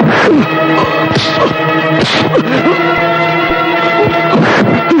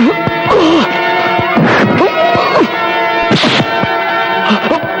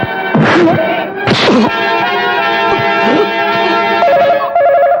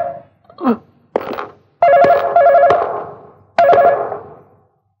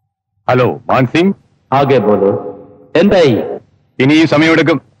 ഹലോ മാൻസിംഗ്, ആകെ പോലോ. എന്തായി? ഇനിയും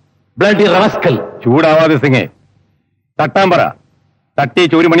സമയമെടുക്കും. Bloody rascal. ചൂടാവാതെ സിംഗേ, തട്ടാൻ പറ.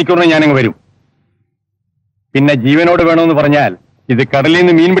 തട്ടിച്ച് 1 മണിക്കൂറിന് ഞാനങ്ങ് വരും. പിന്നെ ജീവനോട് വേണമെന്ന് പറഞ്ഞാൽ ഇത് കടലിൽ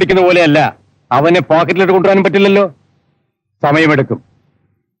നിന്ന് മീൻ പിടിക്കുന്ന പോലെയല്ല. അവനെ പോക്കറ്റിലിട്ട് കൊണ്ടുവരാനും പറ്റില്ലല്ലോ. സമയമെടുക്കും.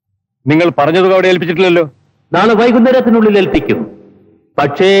 നിങ്ങൾ പറഞ്ഞ തുക അവിടെ ഏൽപ്പിച്ചിട്ടില്ലല്ലോ. നാളെ വൈകുന്നേരത്തിനുള്ളിൽ ഏൽപ്പിക്കും.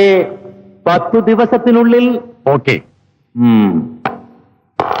 പക്ഷേ 10 ദിവസത്തിനുള്ളിൽ. Okay.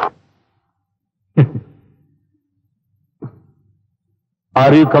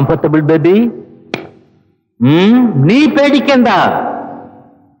 Are you comfortable baby? നീ പേടിക്കണ്ട.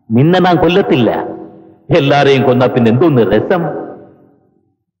 നിന്നെ ഞാൻ കൊല്ലത്തില്ല. എല്ലാരെയും കൊന്ന പിന്നെ എന്തോന്ന് രസം.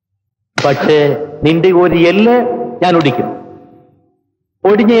 പക്ഷേ നിന്റെ ഒരു എല്ല് ഞാൻ ഒടിക്കും.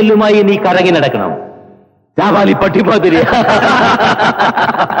 ഒടിഞ്ഞ എല്ലുമായി നീ കറങ്ങി നടക്കണം. ചാവാലി പട്ടിമാതിരി.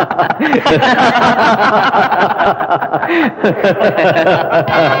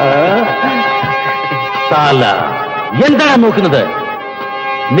 എന്താണ് നോക്കുന്നത്?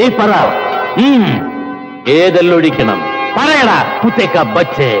 നീ പറ. ഏതെല്ലൊഴിക്കണം? പറയടാ കുത്തേക്ക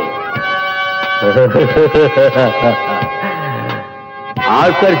ബച്ചേ.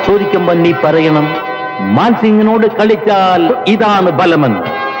 ആൾക്കാർ ചോദിക്കുമ്പോ നീ പറയണം, മാൻസിംഗിനോട് കളിച്ചാൽ ഇതാണ് ബലമെന്ന്.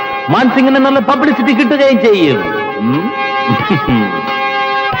 മാൻസിംഗിന് നല്ല പബ്ലിസിറ്റി കിട്ടുകയും ചെയ്യും.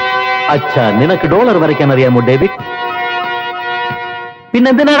 അച്ഛാ, നിനക്ക് ഡോളർ വരയ്ക്കാൻ അറിയാമോ ഡേവിഡ്?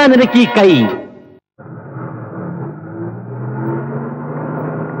 പിന്നെന്തിനാടാ നിനക്ക് ഈ കൈ?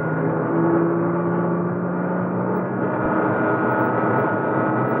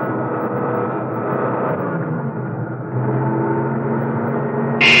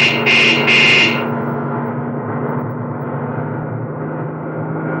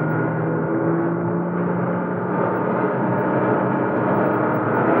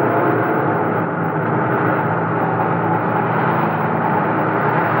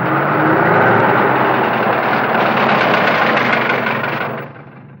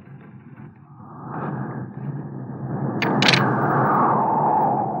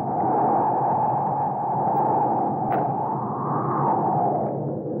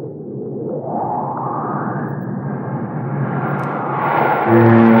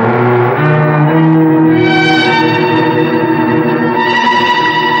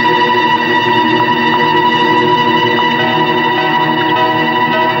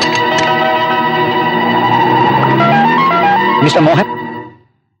 മിസ്റ്റർ മോഹൻ,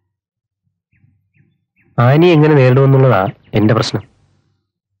 ആനി എങ്ങനെ നേരിടുമെന്നുള്ളതാ എന്റെ പ്രശ്നം.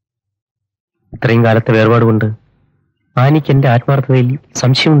 ഇത്രയും കാലത്തെ വേർപാട് കൊണ്ട് ആനിക്ക് എന്റെ ആത്മാർത്ഥതയിൽ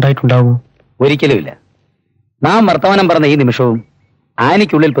സംശയം ഉണ്ടായിട്ടുണ്ടാവുമോ? ഒരിക്കലുമില്ല. നാം വർത്തമാനം പറഞ്ഞ ഈ നിമിഷവും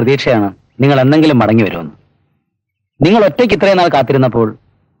ആനിക്കുള്ളിൽ പ്രതീക്ഷയാണ് നിങ്ങൾ എന്തെങ്കിലും മടങ്ങി വരുമെന്ന്. നിങ്ങൾ ഒറ്റയ്ക്ക് ഇത്രയും നാൾ കാത്തിരുന്നപ്പോൾ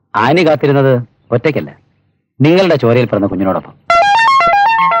ആനി കാത്തിരുന്നത് ഒറ്റയ്ക്കല്ല, നിങ്ങളുടെ ചോരയിൽ പിറന്ന കുഞ്ഞിനോടൊപ്പം.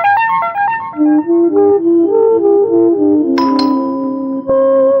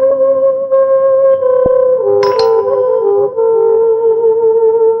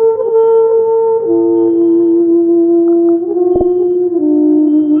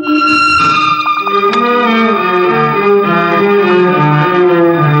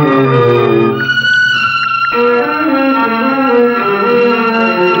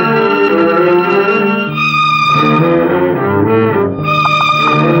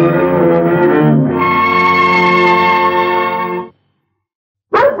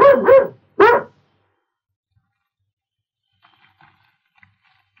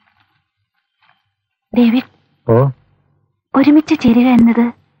 ഡേവിഡ്, ഒരുമിച്ച് ചേരുക എന്നത്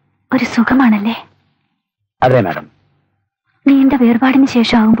ഒരു സുഖമാണല്ലേ? അതെ മാഡം. നീണ്ട വേർപാടിന്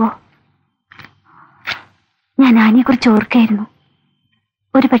ശേഷമാകുമ്പോ ഞാൻ ആനിയെ കുറിച്ച് ഓർക്കായിരുന്നു.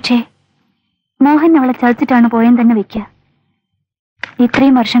 ഒരു പക്ഷേ മോഹൻ അവളെ ചതിച്ചിട്ടാണ് പോയെന്ന് തന്നെ വെക്കുക.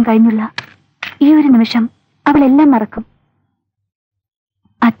 ഇത്രയും വർഷം കഴിഞ്ഞുള്ള ഈ ഒരു നിമിഷം അവളെല്ലാം മറക്കും.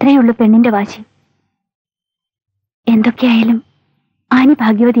 അത്രയുള്ളൂ പെണ്ണിന്റെ വാശി. എന്തൊക്കെയായാലും ആനി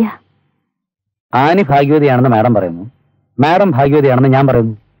ഭാഗ്യവതിയാ. ആനി ഭാഗ്യവതിയാണെന്ന് മാഡം പറയുന്നു, മാഡം ഭാഗ്യവതിയാണെന്ന് ഞാൻ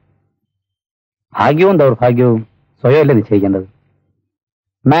പറയുന്നു. ഭാഗ്യവും ദൗർഭാഗ്യവും സ്വയമല്ലേ നിശ്ചയിക്കേണ്ടത്?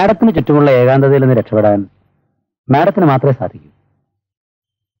 മാഡത്തിന് ചുറ്റുമുള്ള ഏകാന്തതയിൽ നിന്ന് രക്ഷപ്പെടാൻ മാഡത്തിന് മാത്രമേ സാധിക്കൂ.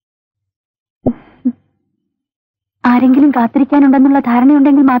 ആരെങ്കിലും കാത്തിരിക്കാനുണ്ടെന്നുള്ള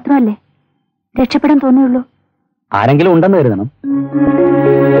ധാരണയുണ്ടെങ്കിൽ മാത്രമല്ലേ രക്ഷപ്പെടാൻ തോന്നിയുള്ളൂ. ആരെങ്കിലും ഉണ്ടെന്ന് കരുതണം.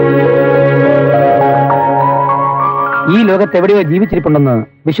 ഈ ലോകത്ത് എവിടെയോ ജീവിച്ചിരിപ്പുണ്ടെന്ന്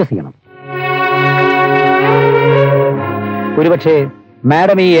വിശ്വസിക്കണം. ഒരുപക്ഷെ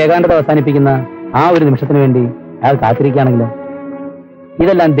മാഡം ഈ ഏകാന്തത അവസാനിപ്പിക്കുന്ന ആ ഒരു നിമിഷത്തിന് വേണ്ടി അയാൾ കാത്തിരിക്കുകയാണെങ്കിലോ?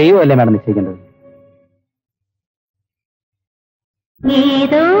 ഇതെല്ലാം ദൈവമല്ലേ മാഡം നിശ്ചയിക്കേണ്ടത്?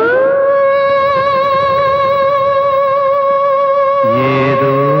 ഏതോ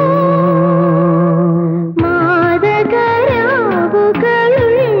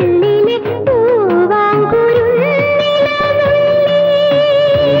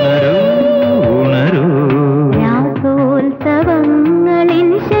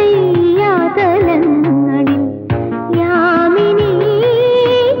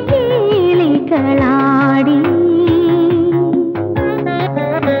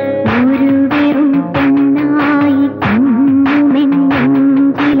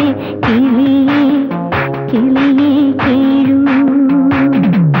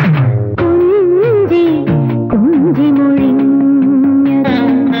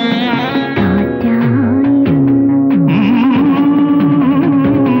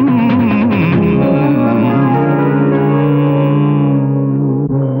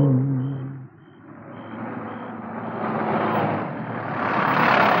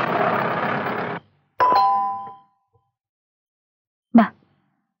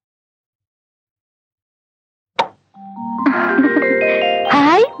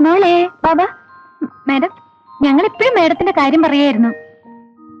ഹായ് മോളെ ബാബാ. മാഡം, ഞങ്ങൾ എപ്പോഴും മാഡത്തിന്റെ കാര്യം പറയായിരുന്നു.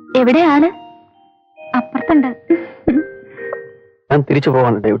 എവിടെയാണ്? അപ്പുറത്തുണ്ട്. ഞാൻ തിരിച്ചു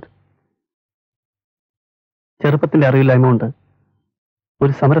പോവാണ് ഡേവിഡ്. ചെറുപ്പത്തിന്റെ അറിവില്ലായ്മ കൊണ്ട്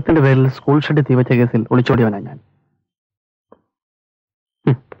ഒരു സമരത്തിന്റെ പേരിൽ സ്കൂൾ ഷെഡ് തീവച്ച കേസിൽ ഒളിച്ചോടിയവനാണ് ഞാൻ.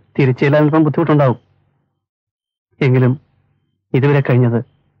 തിരിച്ചു ചെല്ലാൻ അല്പം ബുദ്ധിമുട്ടുണ്ടാവും. എങ്കിലും ഇതുവരെ കഴിഞ്ഞത്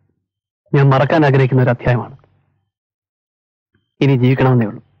ഞാൻ മറക്കാൻ ആഗ്രഹിക്കുന്ന ഒരു അധ്യായമാണ്. ഇനി ജീവിക്കണമെന്നേ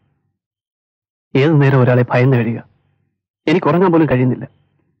ഉള്ളൂ. ഏതു നേരം ഒരാളെ ഭയന്ന് കഴിയുക. എനിക്ക് ഉറങ്ങാൻ പോലും കഴിയുന്നില്ല.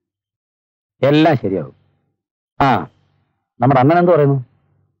 എല്ലാം ശരിയാവും. ആ, നമ്മുടെ അണ്ണൻ എന്ത് പറയുന്നു?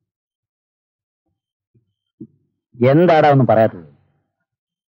 എന്താടാ ഒന്നും പറയാത്തത്?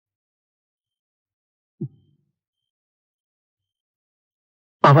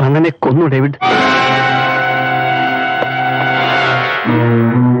 അവർ അണ്ണനെ കൊന്നു ഡേവിഡ്.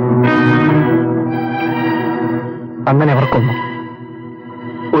 അങ്ങനെ അവർ കൊന്നു.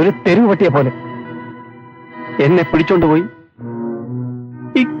 ഒരു തെരുവ് പട്ടിയെ പോലെ എന്നെ പിടിച്ചോണ്ടുപോയി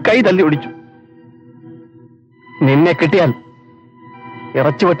ഈ കൈ തല്ലി ഒടിച്ചു. നിന്നെ കിട്ടിയാൽ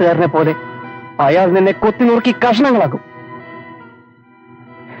ഇറച്ചിവെട്ടുകാരനെ പോലെ അയാൾ നിന്നെ കൊത്തി നുറുക്കി കഷ്ണങ്ങളാക്കും.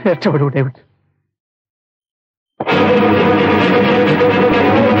 രക്ഷപ്പെടൂ ഡേവിഡ്.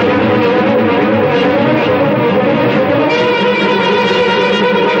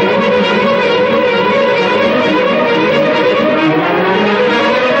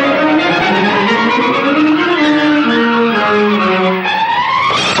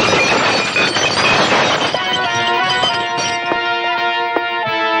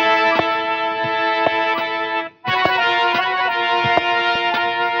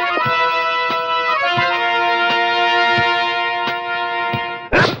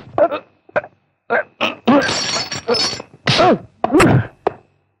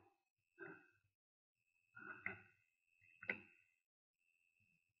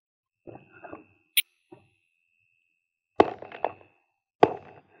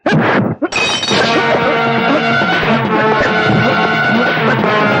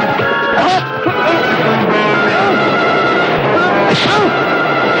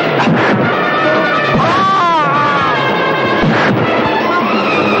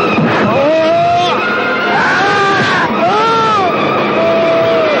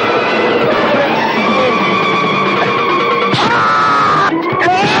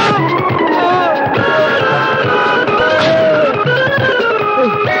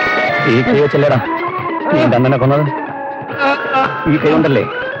 ചെല്ലടാ, നീ എന്റെ അണ്ണനെ കൊന്നത് ഈ കൈ കൊണ്ടല്ലേ?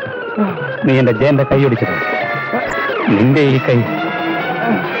 നീ എന്റെ ജയന്റെ കൈ ഒടിച്ചത്. നിന്റെ ഈ കൈ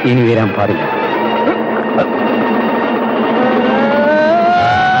ഇനി വീരാൻ പാടില്ല.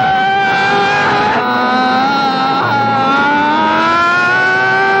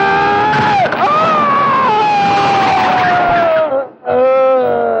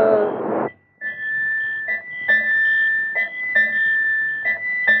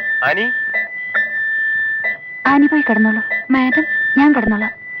 ആനി പോയി കിടന്നോളൂ. മാഡം, ഞാൻ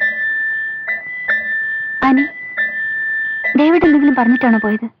കിടന്നോളാം. ആനി, ഡേവിഡ് എന്തെങ്കിലും പറഞ്ഞിട്ടാണോ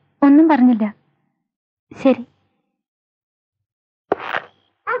പോയത്? ഒന്നും പറഞ്ഞില്ല. ശരി.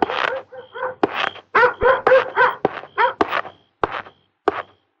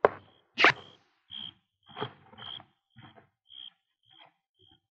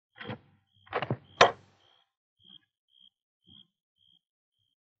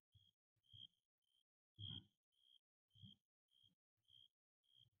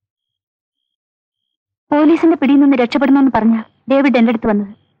 പോലീസിന്റെ പിടിയിൽ നിന്ന് രക്ഷപ്പെടുമെന്ന് പറഞ്ഞ ഡേവിഡ് എന്റെ അടുത്ത്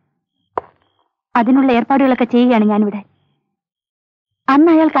വന്നത്. അതിനുള്ള ഏർപ്പാടുകളൊക്കെ ചെയ്യുകയാണ് ഞാനിവിടെ. അന്ന്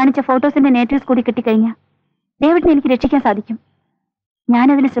അയാൾ കാണിച്ച ഫോട്ടോസിന്റെ നേറ്റീവ്സ് കൂടി കിട്ടിക്കഴിഞ്ഞാൽ ഡേവിഡിനെ എനിക്ക് രക്ഷിക്കാൻ സാധിക്കും.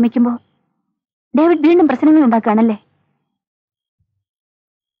 ഞാനതിന് ശ്രമിക്കുമ്പോൾ ഡേവിഡ് വീണ്ടും പ്രശ്നങ്ങൾ ഉണ്ടാക്കുകയാണല്ലേ?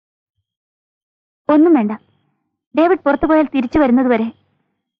 ഒന്നും വേണ്ട. ഡേവിഡ് പുറത്തു പോയാൽ തിരിച്ചു വരുന്നതുവരെ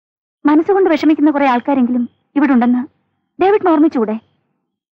മനസ്സുകൊണ്ട് വിഷമിക്കുന്ന കുറെ ആൾക്കാരെങ്കിലും ഇവിടെ ഉണ്ടെന്ന് ഡേവിഡിന് ഓർമ്മിച്ചുകൂടെ?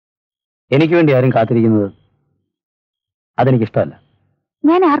 എനിക്ക് വേണ്ടി ആരും കാത്തിരിക്കുന്നത് അതെനിക്കിഷ്ടമല്ല.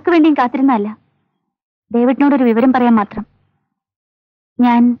 ഞാൻ ആർക്കു വേണ്ടിയും കാത്തിരുന്നല്ല. ഡേവിഡിനോടൊരു വിവരം പറയാൻ മാത്രം.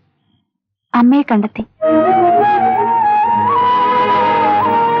 ഞാൻ അമ്മയെ കണ്ടെത്തി.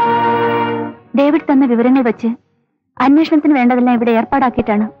 ഡേവിഡ് തന്ന വിവരങ്ങൾ വെച്ച് അന്വേഷണത്തിന് വേണ്ടതെല്ലാം ഇവിടെ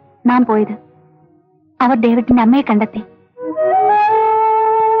ഏർപ്പാടാക്കിയിട്ടാണ് നാം പോയത്. അവർ ഡേവിഡിന്റെ അമ്മയെ കണ്ടെത്തി.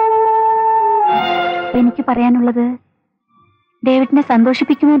 എനിക്ക് പറയാനുള്ളത് ഡേവിഡിനെ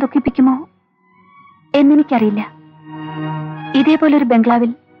സന്തോഷിപ്പിക്കുമോ ദുഃഖിപ്പിക്കുമോ എന്നെനിക്കറിയില്ല. ഇതേപോലൊരു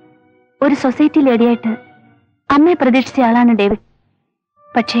ബംഗ്ലാവിൽ ഒരു സൊസൈറ്റി ലേഡിയായിട്ട് അമ്മയെ പ്രതീക്ഷിച്ച ആളാണ് ഡേവിഡ്.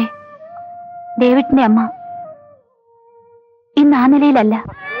 പക്ഷേ ഡേവിഡിന്റെ അമ്മ ഇന്ന് ആ നിലയിലല്ല.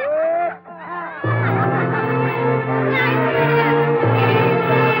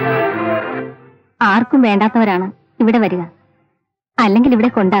 ആർക്കും വേണ്ടാത്തവരാണ് ഇവിടെ വരിക, അല്ലെങ്കിൽ ഇവിടെ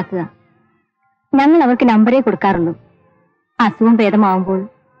കൊണ്ടാക്കുക. ഞങ്ങൾ അവർക്ക് നമ്പറേ കൊടുക്കാറുള്ളൂ. അസുഖം ഭേദമാവുമ്പോൾ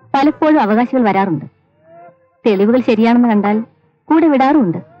പലപ്പോഴും അവകാശികൾ വരാറുണ്ട്. തെളിവുകൾ ശരിയാണെന്ന് കണ്ടാൽ കൂടെ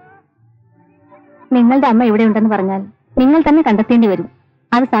വിടാറുമുണ്ട്. നിങ്ങളുടെ അമ്മ ഇവിടെ ഉണ്ടെന്ന് പറഞ്ഞാൽ നിങ്ങൾ തന്നെ കണ്ടെത്തേണ്ടി വരും.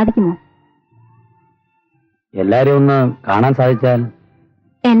 അത് സാധിക്കുമോ? എല്ലാരും ഒന്ന് കാണാൻ സാധിച്ചാൽ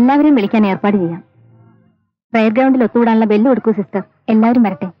എല്ലാവരെയും വിളിക്കാൻ ഏർപ്പാട് ചെയ്യാം. പ്രയർ ഗ്രൗണ്ടിൽ ഒത്തുകൂടാനുള്ള ബെല്ല് കൊടുക്കൂ സിസ്റ്റർ. എല്ലാവരും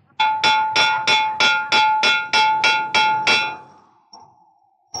വരട്ടെ.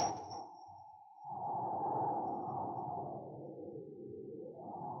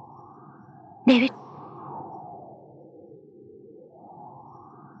 ഡേവിഡ്,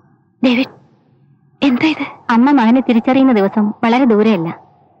 ഡേവിഡ്, എന്താ ഇത്? അമ്മ മകനെ തിരിച്ചറിയുന്ന ദിവസം വളരെ ദൂരെയല്ല.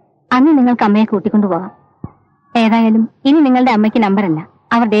 അന്ന് നിങ്ങൾക്ക് അമ്മയെ കൂട്ടിക്കൊണ്ടുപോകാം. ഏതായാലും ഇനി നിങ്ങളുടെ അമ്മയ്ക്ക് നമ്പറല്ല,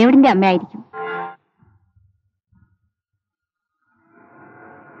 അവർ ഡേവിഡിന്റെ അമ്മയായിരിക്കും.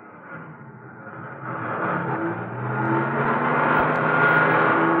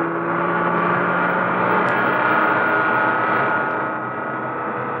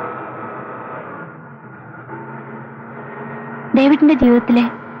 ഡേവിഡിന്റെ ജീവിതത്തിലെ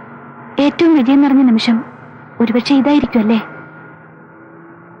ഏറ്റവും വിജയം നിറഞ്ഞ നിമിഷം ഒരുപക്ഷെ ഇതായിരിക്കും അല്ലേ?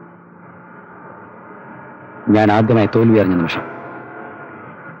 ഞാൻ ആദ്യമായി തോൽവി അറിഞ്ഞ നിമിഷം.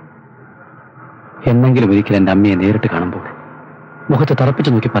 എന്നെങ്കിലും ഒരിക്കൽ എൻ്റെ അമ്മയെ നേരിട്ട് കാണുമ്പോൾ മുഖത്ത്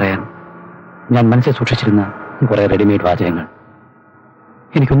തറപ്പിച്ചു നോക്കി പറയാൻ ഞാൻ മനസ്സിൽ സൂക്ഷിച്ചിരുന്ന കുറെ റെഡിമെയ്ഡ് വാചകങ്ങൾ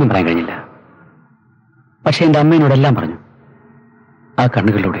എനിക്കൊന്നും പറയാൻ കഴിഞ്ഞില്ല. പക്ഷെ എൻ്റെ അമ്മയോടെല്ലാം പറഞ്ഞു. ആ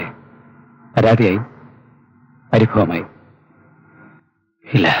കണ്ണുകളിലൂടെ പരാതിയായി, പരിഭവമായി.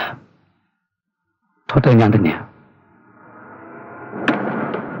 ഇല്ല, തോറ്റത് ഞാൻ തന്നെയാ.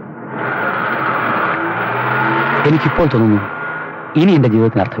 എനിക്കിപ്പോൾ തോന്നുന്നു ഇനി എന്റെ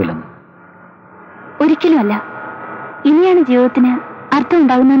ജീവിതത്തിന് അർത്ഥമില്ലെന്ന്. ഒരിക്കലുമല്ല. ഇനിയാണ് ജീവിതത്തിന് അർത്ഥം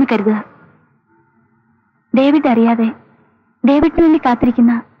ഉണ്ടാകുന്നതെന്ന് കരുതുക. ഡേവിഡ് അറിയാതെ ഡേവിഡിന് വേണ്ടി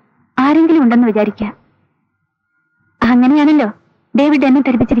കാത്തിരിക്കുന്ന ആരെങ്കിലും ഉണ്ടെന്ന് വിചാരിക്കുക. അങ്ങനെയാണല്ലോ ഡേവിഡ് എന്നെ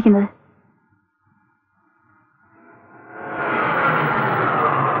ധരിപ്പിച്ചിരിക്കുന്നത്.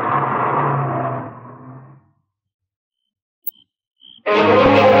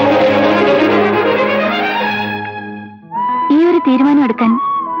 ഈ ഒരു തീരുമാനം എടുക്കാൻ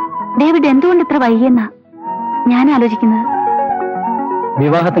ഡേവിഡ് എന്തുകൊണ്ട് ഇത്ര വൈകിയെന്നാ ഞാൻ ആലോചിക്കുന്നത്.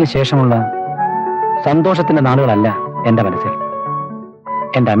 വിവാഹത്തിന് ശേഷമുള്ള സന്തോഷത്തിന്റെ നാളുകളല്ല എന്റെ മനസ്സിൽ.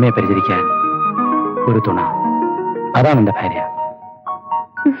 എന്റെ അമ്മയെ പരിചരിക്കാൻ ഒരു തുണ, അതാണ് എന്റെ ഭാര്യ.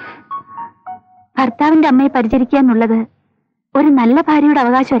 ഭർത്താവിന്റെ അമ്മയെ പരിചരിക്കുക എന്നുള്ളത് ഒരു നല്ല ഭാര്യയുടെ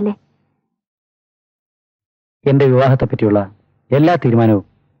അവകാശമല്ലേ? എന്റെ വിവാഹത്തെ പറ്റിയുള്ള എല്ലാ തീരുമാനവും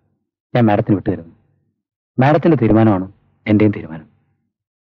ഞാൻ മാഡത്തിന് വിട്ടുതരുന്നു. മാഡത്തിന്റെ തീരുമാനമാണ് എന്റെയും തീരുമാനം.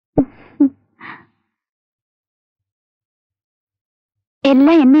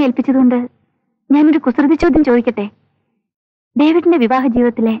 എല്ലാം എന്നെ ഏൽപ്പിച്ചതുകൊണ്ട് ഞാനൊരു കുസൃതി ചോദ്യം ചോദിക്കട്ടെ? ഡേവിഡിന്റെ വിവാഹ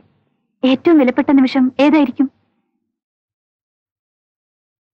ജീവിതത്തിലെ ഏറ്റവും വിലപ്പെട്ട നിമിഷം ഏതായിരിക്കും?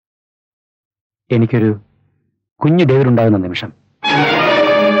 എനിക്കൊരു കുഞ്ഞു ഡേവിഡ് ഉണ്ടാകുന്ന നിമിഷം.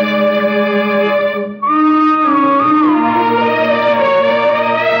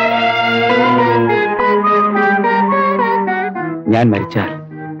 ഞാൻ മരിച്ചാൽ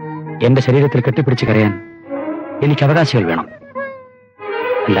എന്റെ ശരീരത്തിൽ കെട്ടിപ്പിടിച്ച് കരയാൻ എനിക്ക് അവകാശികൾ വേണം.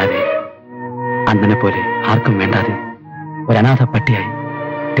 അല്ലാതെ അണ്ണനെ പോലെ ആർക്കും വേണ്ടാതെ ഒരു അനാഥ പട്ടിയായി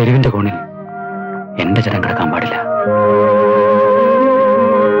തെരുവിന്റെ കോണിൽ എന്റെ ജനം കിടക്കാൻ പാടില്ല.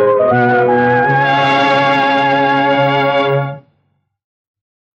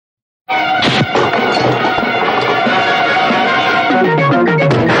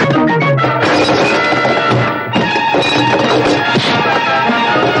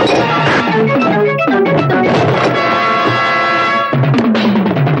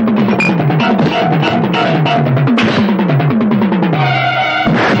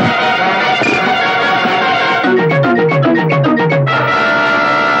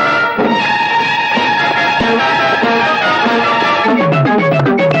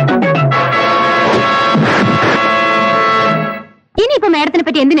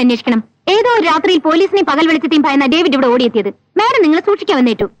 എന്തിനന്വേഷിക്കണം? ഏതോ ഒരു രാത്രിയിൽ പോലീസിനെയും പകൽ വെളിച്ചത്തെയും ഭയന്ന ഡേവിഡ് ഇവിടെ ഓടിയെത്തിയത്. മാഡം നിങ്ങളെ സൂക്ഷിക്കാൻ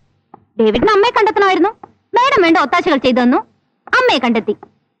വന്നേറ്റു. ഡേവിഡിന് അമ്മയെ കണ്ടെത്തണമായിരുന്നു. മാഡം വേണ്ട ഒത്താശകൾ ചെയ്തു തന്നു, അമ്മയെ കണ്ടെത്തി.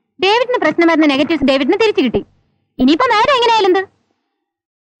 ഡേവിഡിന് പ്രശ്നമായിരുന്ന നെഗറ്റീവ്സ് ഡേവിഡിന് തിരിച്ചു കിട്ടി. ഇനിയിപ്പോ മാഡം എങ്ങനെയായാലും എന്ത്?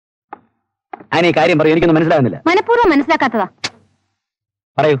 കാര്യം പറയൂ, എനിക്കൊന്നും മനസ്സിലാകുന്നില്ല. മനഃപൂർവ്വം മനസ്സിലാക്കാത്തതാ.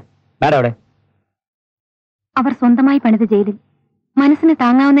 പറയൂ, മാഡം അവിടെ? അവർ സ്വന്തമായി പണിത ജയിലിൽ മനസ്സിന്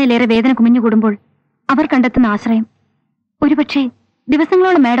താങ്ങാവുന്നതിലേറെ വേദന കുമിഞ്ഞുകൂടുമ്പോൾ അവർ കണ്ടെത്തുന്ന ആശ്രയം ഒരുപക്ഷെ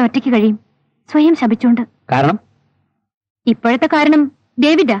ദിവസങ്ങളോളം മാഡം ഒറ്റയ്ക്ക് കഴിയും, സ്വയം ശപിച്ചുകൊണ്ട്. കാരണം? ഇപ്പോഴത്തെ കാരണം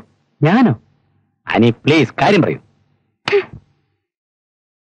ഡേവിഡാ. ഞാനോ? പ്ലീസ് കാര്യം പറയൂ.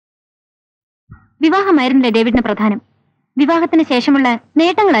 വിവാഹമായിരുന്നില്ല ഡേവിഡിന് പ്രധാനം. വിവാഹത്തിന് ശേഷമുള്ള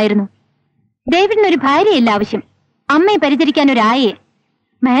നേട്ടങ്ങളായിരുന്നു. ഡേവിഡിന് ഒരു ഭാര്യയല്ല ആവശ്യം, അമ്മയെ പരിചരിക്കാൻ ഒരു ആയയെ.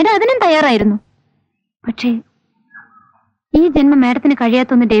 മാഡം അതിനും തയ്യാറായിരുന്നു. പക്ഷേ ഈ ജന്മം മാഡത്തിന്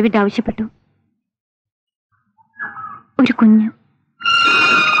കഴിയാത്തൊന്ന് ഡേവിഡ് ആവശ്യപ്പെട്ടു. ഒരു കുഞ്ഞ്.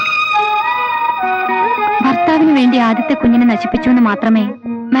 ഭർത്താവിന് വേണ്ടി ആദ്യത്തെ കുഞ്ഞിനെ നശിപ്പിച്ചു എന്ന് മാത്രമേ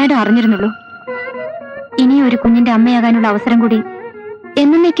മാഡം അറിഞ്ഞിരുന്നുള്ളൂ. ഇനി ഒരു കുഞ്ഞിന്റെ അമ്മയാകാനുള്ള അവസരം കൂടി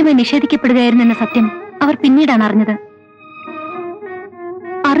എന്നേക്കുമായി നിഷേധിക്കപ്പെടുകയായിരുന്നു എന്ന സത്യം അവർ പിന്നീടാണ് അറിഞ്ഞത്.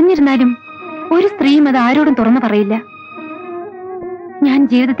 അറിഞ്ഞിരുന്നാലും ഒരു സ്ത്രീയും അത് ആരോടും തുറന്നു പറയില്ല. ഞാൻ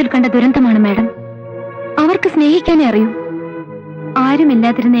ജീവിതത്തിൽ കണ്ട ദുരന്തമാണ് മാഡം. അവർക്ക് സ്നേഹിക്കാനേ അറിയൂ.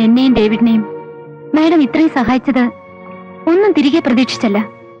 ആരുമില്ലാതിരുന്ന എന്നെയും ഡേവിഡിനെയും മാഡം ഇത്രയും സഹായിച്ചത് ഒന്നും തിരികെ പ്രതീക്ഷിച്ചല്ല.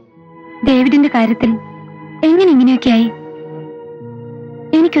 ഡേവിഡിന്റെ കാര്യത്തിൽ എങ്ങനെ ഇങ്ങനെയൊക്കെയായി?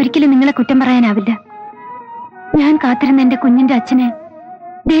 എനിക്കൊരിക്കലും നിങ്ങളെ കുറ്റം പറയാനാവില്ല. ഞാൻ കാത്തിരുന്ന എന്റെ കുഞ്ഞിന്റെ അച്ഛന്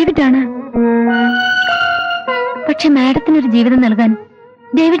ഡേവിഡാണ്. പക്ഷെ മാഡത്തിനൊരു ജീവിതം നൽകാൻ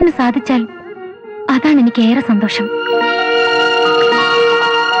ഡേവിഡിന് സാധിച്ചാൽ അതാണ് എനിക്ക് ഏറെ സന്തോഷം.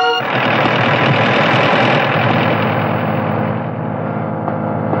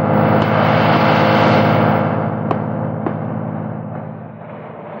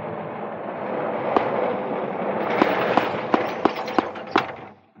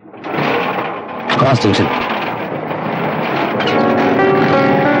 Constitution.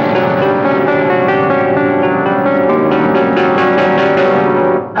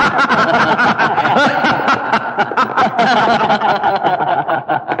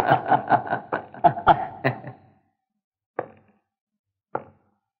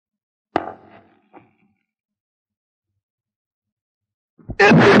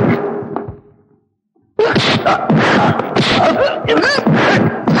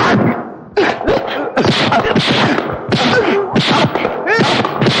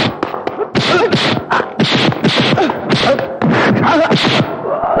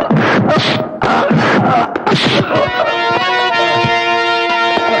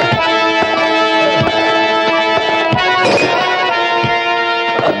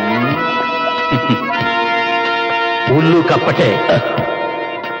 ഉള്ളു കപ്പട്ടെ,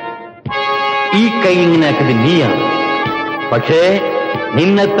 ഈ കൈ ഇങ്ങനെയാക്കിയത് നീയാണ്. പക്ഷേ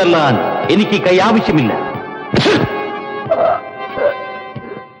നിന്നെ തള്ളാൻ എനിക്ക് കൈ ആവശ്യമില്ല.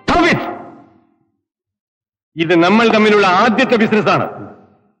 ഇത് നമ്മൾ തമ്മിലുള്ള ആദ്യത്തെ ബിസിനസ്സാണ്.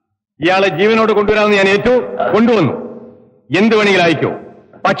 ഇയാളെ ജീവനോട് കൊണ്ടുവരാമെന്ന് ഞാൻ ഏറ്റു, കൊണ്ടുവന്നു. എന്ത് വേണമെങ്കിലും അയക്കോ,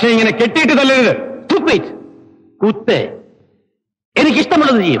 പക്ഷേ ഇങ്ങനെ കെട്ടിയിട്ട് തല്ലരുത്. കുത്തേ,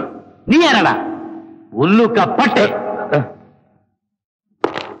 എനിക്കിഷ്ടമുള്ളത് ചെയ്യും. നീ ആരാടാ? ഉള്ളു കപ്പട്ടെ.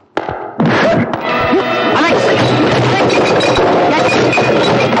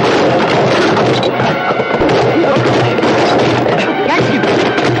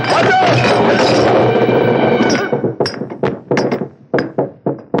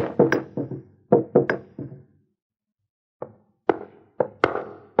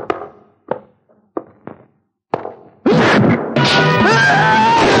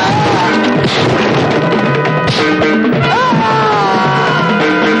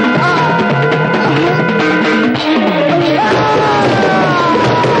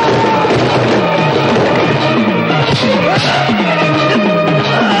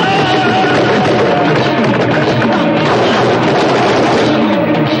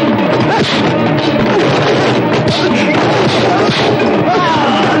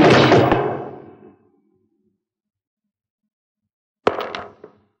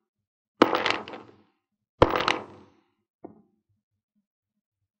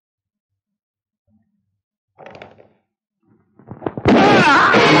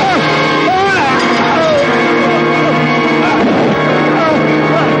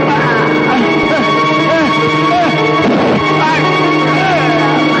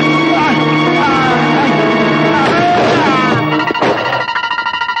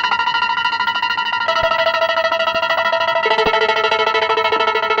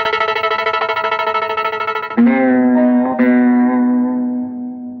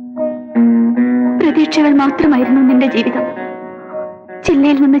 പ്രതീക്ഷകൾ മാത്രമായിരുന്നു നിന്റെ ജീവിതം.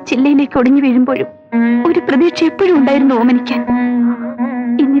 ചില്ലയിൽ നിന്ന് ചില്ലയിലേക്ക് ഒടിഞ്ഞു വീഴുമ്പോഴും ഒരു പ്രതീക്ഷ എപ്പോഴും ഉണ്ടായിരുന്നു ഓമനിക്കാൻ.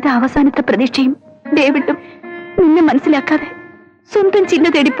 ഇന്നിത് അവസാനത്തെ പ്രതീക്ഷയും ഡേവിഡും നിന്നെ മനസ്സിലാക്കാതെ സ്വന്തം ചില്ല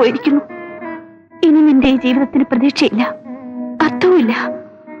തേടിപ്പോയിരിക്കുന്നു. ഇനി നിന്റെ ഈ ജീവിതത്തിന് പ്രതീക്ഷയില്ല, അർത്ഥവുമില്ല.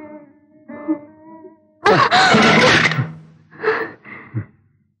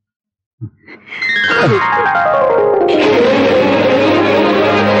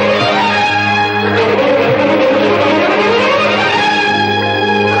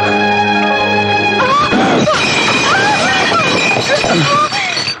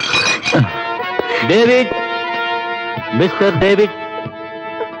 ഡേവിഡ്, മിസ്റ്റർ ഡേവിഡ്,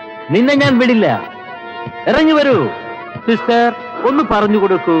 നിന്നെ ഞാൻ വിടില്ല. ഇറങ്ങി വരൂ. സിസ്റ്റർ, ഒന്ന് പറഞ്ഞു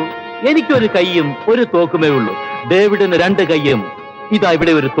കൊടുക്കൂ. എനിക്കൊരു കൈയും ഒരു തോക്കുമേ ഉള്ളൂ. ഡേവിഡിന് 2 കൈയും. ഇതാ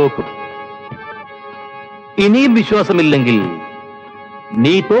ഇവിടെ ഒരു തോക്കും. ഇനിയും വിശ്വാസമില്ലെങ്കിൽ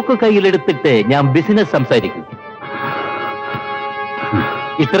നീ തോക്ക് കയ്യിലെടുത്തിട്ട് ഞാൻ ബിസിനസ് സംസാരിക്കും.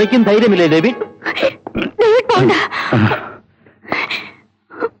 ഇത്രയ്ക്കും ധൈര്യമില്ലേ ഡേവിഡ്?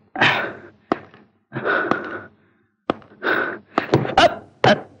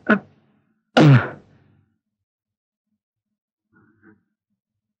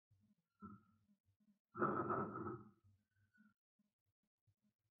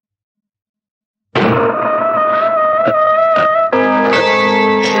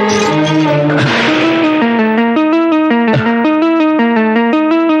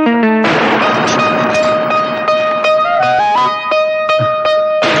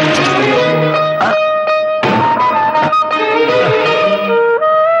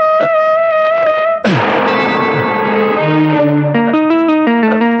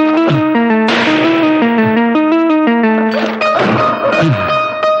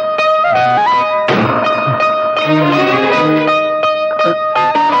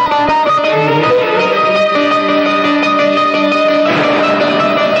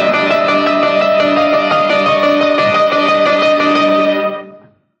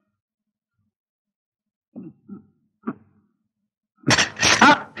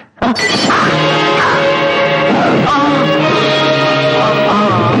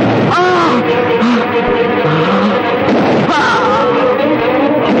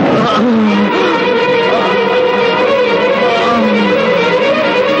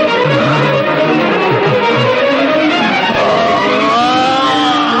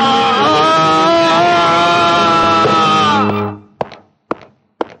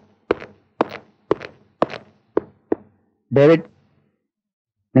 ഡേവിഡ്,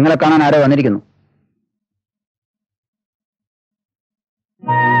 നിങ്ങളെ കാണാൻ ആരോ വന്നിരിക്കുന്നു.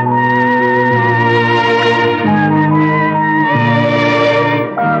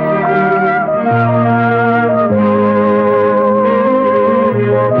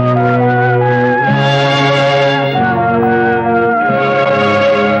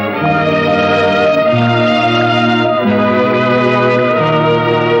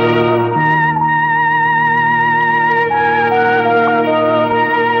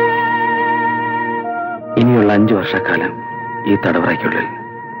 ഇനിയുള്ള 5 വർഷക്കാലം ഈ തടവറയ്ക്കുള്ളിൽ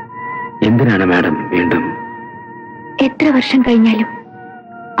എന്തിനാണ് മാഡം വീണ്ടും? എത്ര വർഷം കഴിഞ്ഞാലും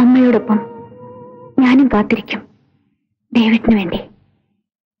അമ്മയോടൊപ്പം ഞാനും കാത്തിരിക്കും ഡേവിഡിന് വേണ്ടി.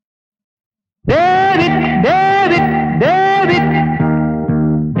 ഡേവിഡ്!